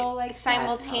sweet. little, like, sad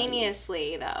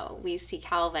Simultaneously, though, we see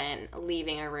Calvin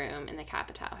leaving a room in the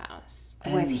Capitol house.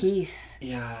 pouty. With Heath.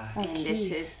 Yeah. And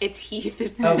Keith. it's Heath,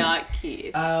 it's Oh. not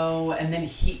Keith. Oh, and then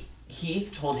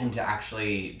Heath told him to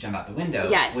actually jump out the window.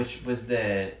 Yes. Which was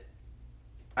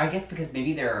I guess because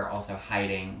maybe they're also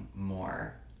hiding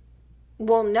more.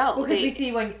 Well, no. Well, because we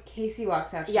see when Casey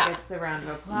walks out, she Yeah. gets the round of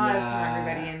applause Yeah. from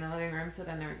everybody in the living room, so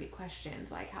then there would be questions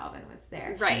why Calvin was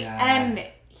there. Right. Yeah. And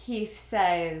Heath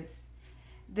says,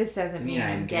 this doesn't mean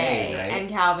I'm gay. right? And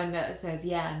Calvin says,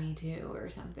 yeah, me too, or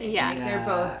something. Yeah. They're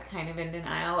both kind of in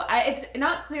denial. It's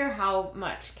not clear how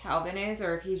much Calvin is,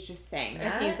 or if he's just saying If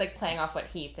that. he's like playing off what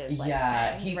Heath is like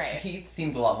yeah, saying. Right. Heath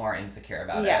seems a lot more insecure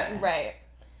about Yeah. it. Right.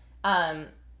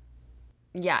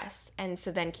 Yes. And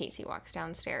so then Casey walks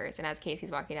downstairs, and as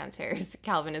Casey's walking downstairs,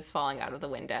 Calvin is falling out of the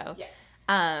window. Yes.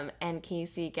 And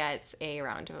Casey gets a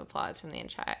round of applause from the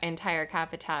entire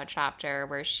Capitol chapter,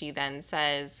 where she then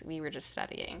says, "We were just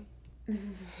studying."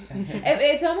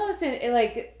 It's almost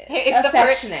like It's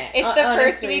affectionate. the first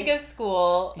honestly. week of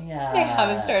school. Yeah. They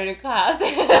haven't started class.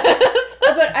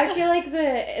 But I feel like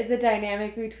the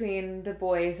dynamic between the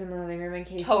boys in the living room and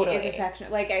Casey Totally. is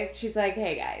affectionate. Like she's like,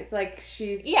 hey guys, like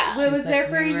she's Yeah. was She's there like,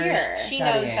 for a we were year. She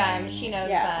knows them. Studying. She knows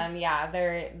Yeah. them. Yeah,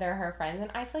 they're her friends,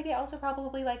 and I feel like they also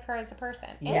probably like her as a person.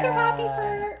 And Yeah.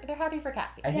 they're happy for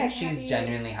Kathy. I think Yeah, she's Kathy-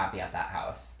 genuinely happy at that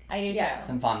house. I do Yeah. too.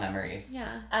 Some fond memories.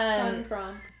 Yeah, Um,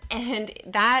 from. And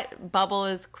that bubble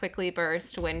is quickly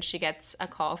burst when she gets a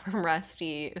call from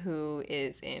Rusty, who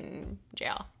is in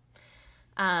jail.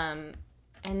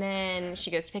 And then she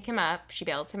goes to pick him up, she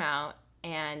bails him out,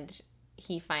 and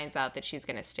he finds out that she's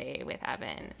going to stay with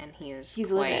Evan, and he's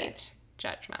He's quite livid.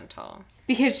 judgmental.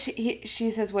 Because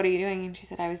she says, "What are you doing?" And she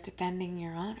said, "I was defending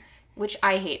your honor." Which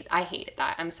I hated. I hated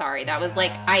that. I'm sorry. That was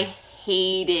like, I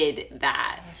hated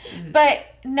that. But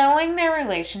knowing their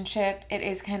relationship, it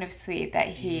is kind of sweet that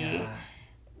he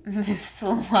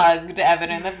slugged Evan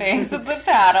in the face with the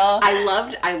paddle.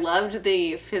 I loved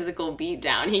the physical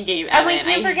beatdown he gave Evan. And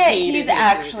we can't forget, hated he's his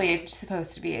actually movement.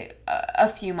 supposed to be a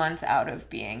few months out of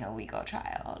being a legal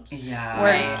child. Yeah.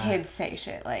 Where kids say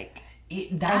shit like,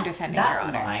 That, defending that your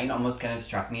honor. line almost kind of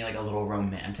struck me like a little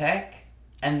romantic.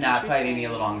 And that's why it made me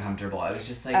a little uncomfortable. I was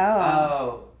just like,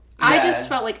 Oh. I yeah. just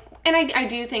felt like, and I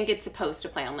do think it's supposed to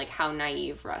play on like how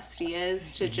naive Rusty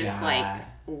is to just Yeah. like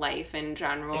life in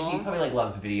general. He probably like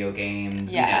loves video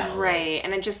games. Yeah. You know? Right.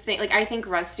 And I just think, like, I think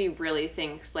Rusty really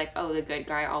thinks, like, oh, the good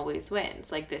guy always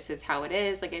wins. Like, this is how it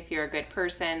is. Like, if you're a good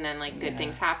person, then, like, good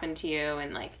things happen to you.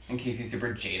 And, like, And Casey's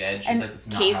super jaded. She's And like, it's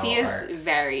not Casey how it is works.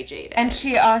 very jaded. and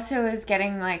she also is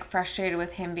getting like frustrated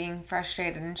with him being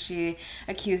frustrated, and she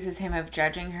accuses him of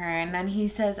judging her, and then he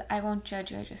says, "I won't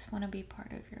judge you, I just want to be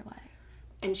part of your life."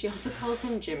 And she also calls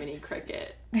him Jiminy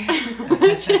Cricket,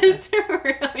 which is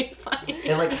really funny.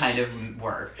 It like kind of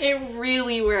works. It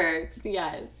really works,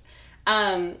 yes.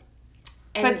 And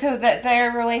But so that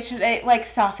their relationship, it like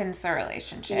softens the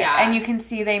relationship. Yeah. And you can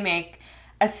see they make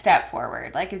a step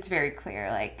forward. Like, it's very clear.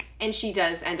 Like, and she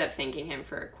does end up thanking him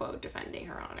for, quote, defending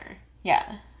her honor,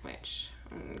 yeah. which,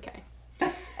 okay.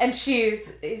 And he's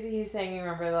saying, "You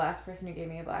remember the last person who gave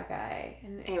me a black eye?"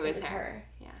 And It was her.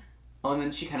 Yeah. Oh, and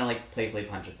then she kind of like playfully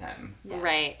punches him.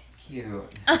 Right. Cute.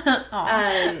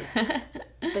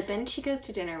 But then she goes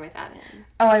to dinner with Evan.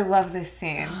 Oh, I love this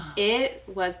scene. It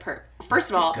was First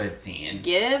of all, Good scene.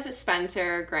 give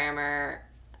Spencer Grammer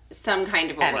some kind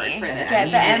of a Emmy. word for An this.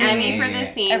 Emmy. The An Emmy. Emmy for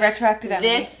this scene. A retroactive Emmy.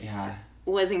 This Yeah.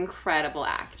 was incredible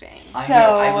acting. I So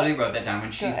know. I literally wrote that down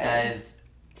when she good. says,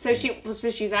 So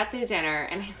she's at the dinner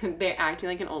and they're acting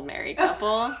like an old married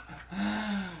couple.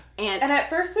 And And at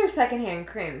first they're secondhand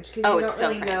cringe because Oh, you it's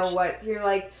don't so really know cringe. what you're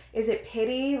like. Is it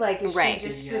pity? Like, is Right. she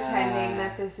just Yeah. pretending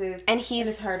that this is? and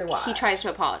it's hard to watch. he tries to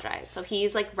apologize. So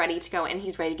he's like ready to go and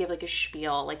he's ready to give like a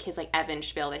spiel, like his like Evan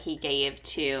spiel that he gave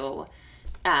to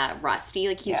Rusty.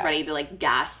 Like he's Yeah. ready to like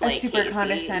gaslight super Casey.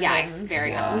 condescending. Yes,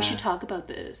 very Yeah. we should talk about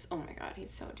this. Oh my god,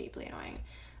 he's so deeply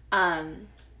annoying.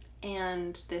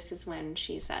 And this is when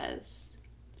she says,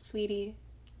 "Sweetie,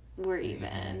 we're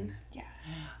even." Yeah.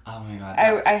 oh my god,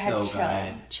 I that's had so good.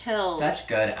 chills. Chills. Such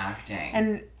good acting.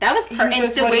 And That was he and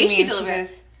goes, the "What do way you she mean?" delivered.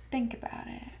 goes, "Think about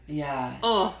it." yeah.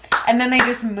 Oh, And then they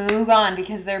just move on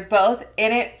because they're both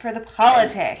in it for the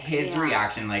politics. His Yeah.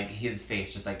 reaction, like, his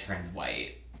face just, like, turns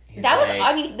white. He's That was, like,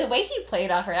 I mean, the way he played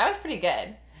off her, that was pretty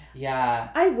good. yeah.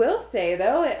 I will say,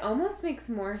 though, it almost makes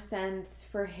more sense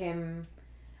for him.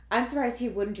 I'm surprised he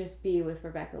wouldn't just be with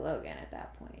Rebecca Logan at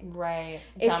that point. Right.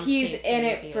 If Dump he's Casey in to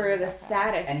it be for in the Rebecca.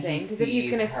 status And he thing, because if he's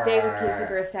sees going to stay with her. Casey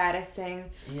for a status thing,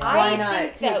 Yeah. why I not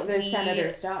think take that the we-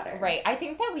 senator's daughter? Right. I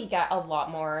think that we get a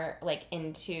lot more, like,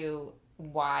 into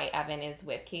why Evan is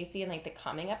with Casey in, like, the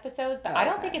coming episodes, but Oh, I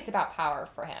don't okay. think it's about power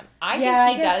for him. I Yeah,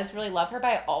 think he I guess- does really love her, but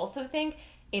I also think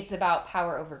it's about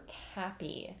power over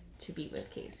Cappy to be with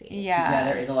Casey. Yeah,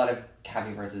 there is a lot of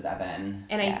Cappy versus Evan.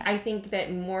 And Yeah. I think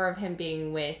that more of him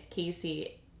being with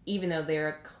Casey, even though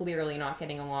they're clearly not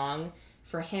getting along,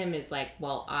 for him is like,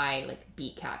 well, I like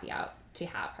beat Cappy out to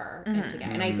have her and to get.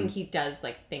 And I think he does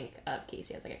like think of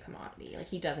Casey as like a commodity. Like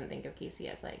he doesn't think of Casey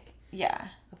as like Yeah.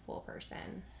 a full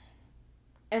person.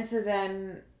 And so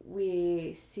then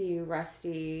we see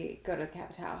Rusty go to the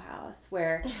Capitow house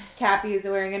where Cappy is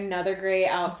wearing another gray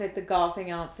outfit, the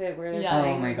golfing outfit where they're Yeah. Oh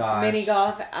playing my gosh. mini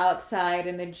golf outside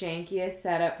in the jankiest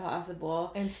setup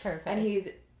possible. It's perfect. And he's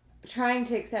trying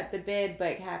to accept the bid,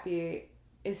 but Cappy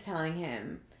is telling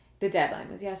him the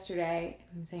deadline was yesterday.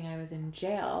 He's saying I was in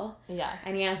jail. yeah,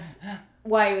 And he asks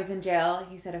why he was in jail.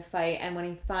 He said a fight. And when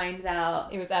he finds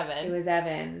out it was Evan. it was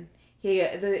Evan, he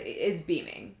is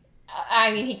beaming.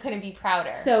 I mean, he couldn't be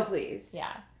prouder. So pleased.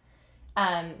 yeah.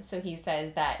 So he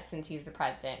says that since he's the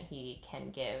president, he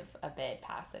can give a bid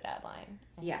past the deadline.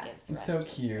 And Yeah. he gives It's so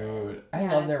Rusty a bid. cute. I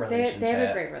love their relationship. They have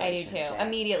a great I do relationship. too.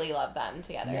 Immediately love them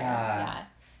together. Yeah.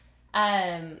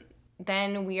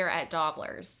 Then we are at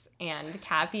Dobler's, and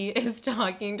Cappy is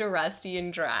talking to Rusty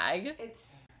in drag. It's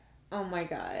oh my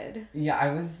god. Yeah, I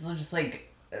was just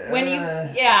like, When you,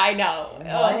 yeah, I know.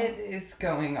 what is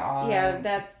going on? Yeah,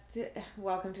 that's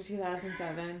welcome to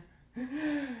 2007.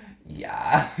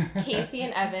 Yeah. Casey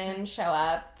and Evan show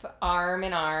up arm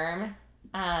in arm.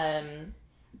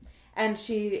 And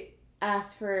she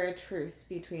asked for a truce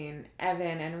between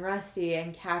Evan and Rusty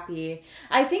and Cappy.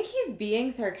 I think he's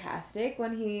being sarcastic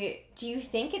when he. Do you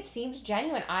think it seemed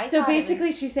genuine? So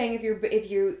basically, she's saying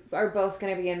if you are both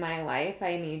gonna be in my life,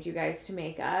 I need you guys to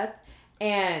make up.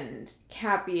 And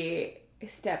Cappy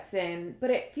steps in,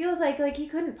 but it feels like he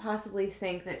couldn't possibly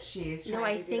think that she's trying No,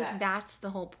 I to do think that. that's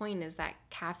the whole point, is that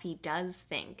Cappy does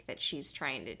think that she's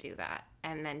trying to do that.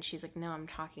 And then she's like, no, I'm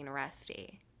talking to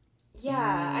Rusty. Yeah,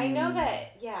 I know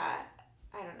that. Yeah,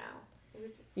 I don't know. It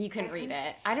was You couldn't read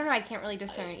it. I don't know. I can't really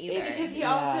discern either. because he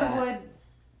Yeah. also would.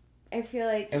 I feel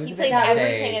like It was he a bit plays vague.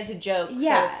 everything as a joke, so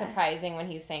Yeah. it's surprising when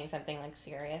he's saying something like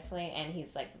seriously, and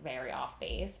he's like very off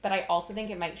base. But I also think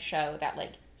it might show that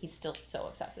like he's still so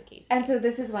obsessed with Casey. And so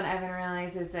this is when Evan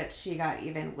realizes that she got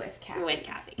even with Cappy. With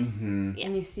Cappy. Mm-hmm.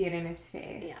 And you see it in his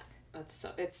face. Yeah.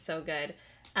 It's so good.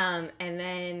 And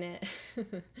then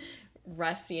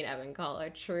Rusty and Evan call a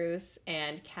truce,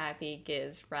 and Cappy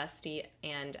gives Rusty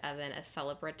and Evan a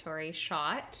celebratory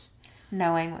shot,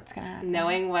 Knowing what's gonna happen.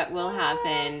 knowing what will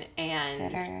happen,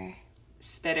 and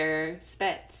Spitter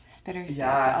spits spits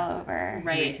Yeah. all over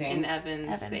right think- in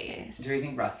Evan's Evan's face. face. Do you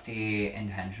think Rusty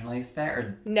intentionally spit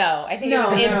or No, I think No,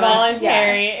 it was no,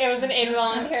 involuntary. It was an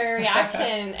involuntary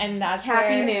reaction, and that's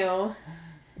Cappy where knew.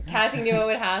 Kathy knew what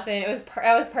would happen. It was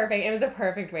perfect. It was the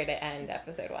perfect way to end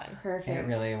episode 1. Perfect. it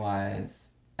really was?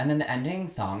 And then the ending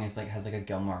song is has a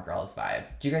Gilmore Girls vibe.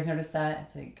 Do you guys notice that?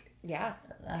 It's like Yeah,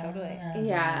 totally.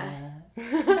 Yeah.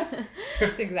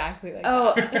 It's exactly like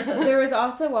Oh, that. there was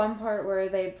also one part where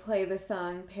they play the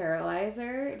song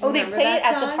Paralyzer. Do you Oh, they remember play that it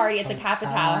at the song? party at the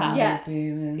Capital House. Yeah.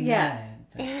 Yeah.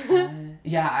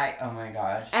 Yeah, oh my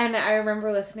gosh. And I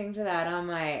remember listening to that on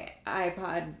my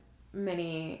iPod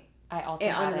Mini I also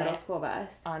on had the middle it school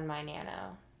bus. on my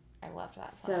Nano. I loved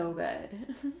that song. So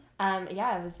good.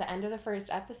 Yeah, it was the end of the first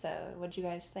episode. What'd you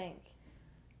guys think?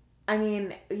 I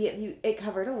mean, it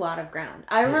covered a lot of ground.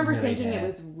 I remember really thinking did. it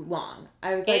was long.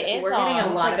 I was It like, is we're long. getting It's a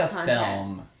almost lot like of a content.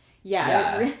 film. Yeah,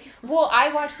 Yeah. it really Well,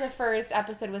 I watched the first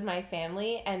episode with my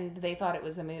family, and they thought it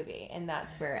was a movie, and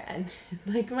that's where it ended.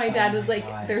 Like, my dad Oh was my like,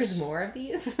 gosh. there's more of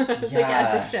these? I was like,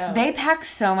 Yeah. that's a show. They packed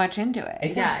so much into it.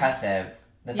 It's Yeah. impressive.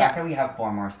 The Yeah. fact that we have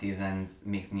 4 more seasons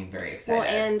makes me very excited. Well,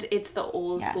 and it's the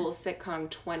old Yeah. school sitcom,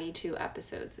 22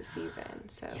 episodes a season.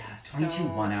 So yeah, 22 so,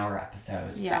 1-hour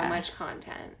episodes. so Yeah. much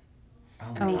content.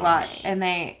 Oh a my lot. gosh. And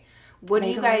they What do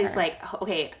They you guys deliver. like?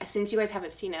 Okay, since you guys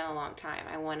haven't seen it in a long time,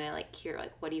 I want to hear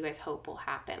what do you guys hope will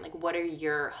happen? Like, what are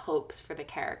your hopes for the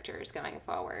characters going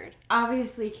forward?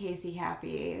 obviously Casey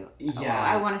Happy. Yeah,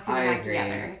 I want to see I them back agree.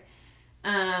 together.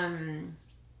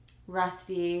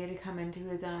 Rusty to come into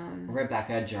his own.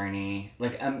 Rebecca Journey.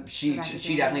 She Rebecca she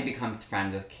Journey. definitely becomes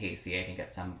friends with Casey, I think,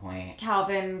 at some point.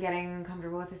 Calvin getting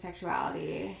comfortable with his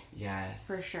sexuality Yes.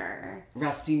 for sure.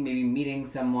 Rusty maybe meeting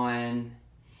someone.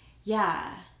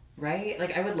 Yeah, Right?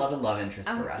 I would love a love interest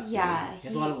for Rusty. yeah, He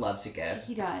has a lot of love to give.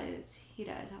 he does. He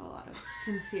does have a lot of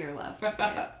sincere love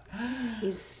to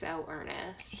He's so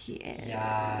earnest. give. He is.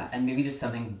 Yeah, and maybe just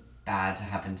something bad to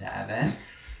happen to Evan.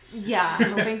 Yeah,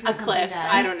 I'm hoping for A something cliff.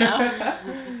 bad. I don't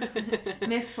know.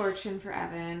 Misfortune for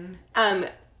Evan.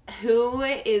 Who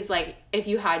is if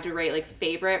you had to rate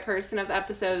favorite person of the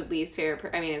episode, least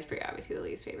favorite? I mean, it's pretty obvious who the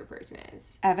least favorite person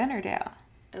is. Evan or Dale?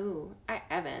 Oh,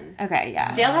 Evan. Okay,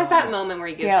 yeah. Dale has that moment where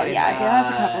he gets Dale, to his yeah, wife. Dale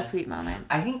has a couple sweet moments.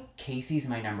 I think Casey's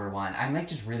my number one. I'm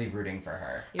just really rooting for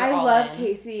her. You're I all love in.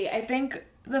 Casey. I think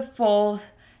the full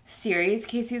series,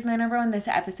 Casey is my number one. This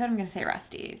episode, I'm gonna say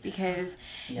Rusty because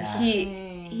Yeah.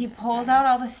 he pulls out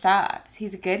all the stops.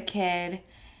 He's a good kid.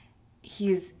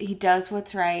 He does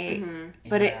what's right,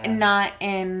 but Yeah. not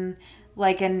in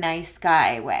a nice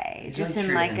guy way. He's just really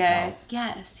in true to himself.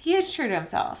 yes, he is true to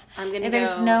himself. I'm gonna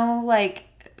There's go- no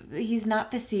he's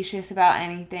not facetious about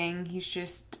anything. He's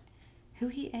just who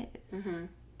he is.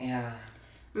 Yeah.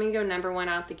 I'm gonna go number one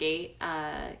out the gate,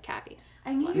 Cappy.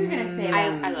 I knew you were gonna say I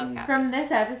that. love Cappy. From this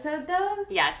episode, though.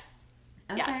 Yes.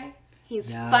 Okay. Yes. He's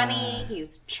Yeah. funny,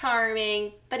 he's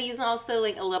charming, but he's also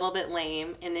a little bit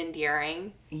lame and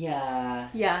endearing. Yeah.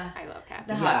 Yeah. I love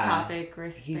Cappy. The Yeah. Hot Topic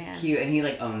wristband. He's cute and he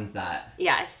owns that.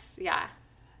 Yes, yeah.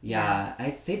 Yeah. And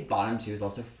I'd say bottom 2 is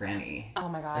also Franny. Oh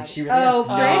my god. Like, she really has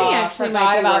Franny actually forgot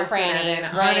might be about worse than Franny,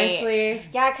 Evan, right. honestly.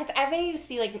 Yeah, because Evan, you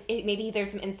see, like, maybe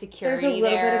there's some There's insecurity a little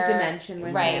there. bit of dimension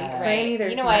with Right, him. right. Franny,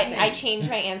 there's You know what? nothing. I changed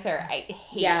my answer. I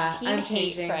hate I'm hate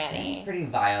changing. Franny's Franny. pretty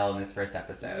vile in this first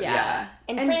episode. Yeah.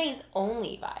 And Franny's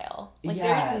only vile. Like, Yeah,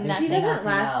 there's there's nothing. She doesn't nothing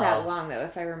last that else. long, though,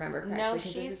 if I remember correctly. No, 'cause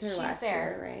she's this is her last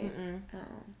there. year, right? Mm-mm.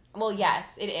 Oh. Well,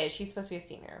 yes, it is. She's supposed to be a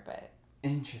senior, but They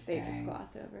Interesting. just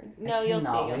gloss over. no, you'll see.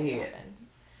 cannot You'll see wait. what happens.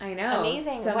 I know.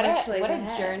 Amazing. So what much a lays what a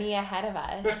ahead. journey ahead of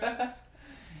us.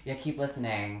 Yeah, keep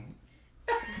listening.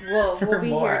 We'll For be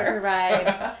more. here to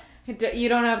provide. You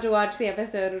don't have to watch the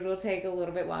episode. It'll take a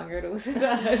little bit longer to listen to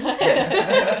us.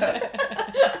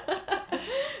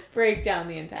 Break down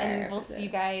the entire And we'll episode. see you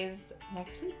guys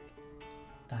next week.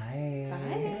 Bye.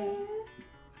 Bye.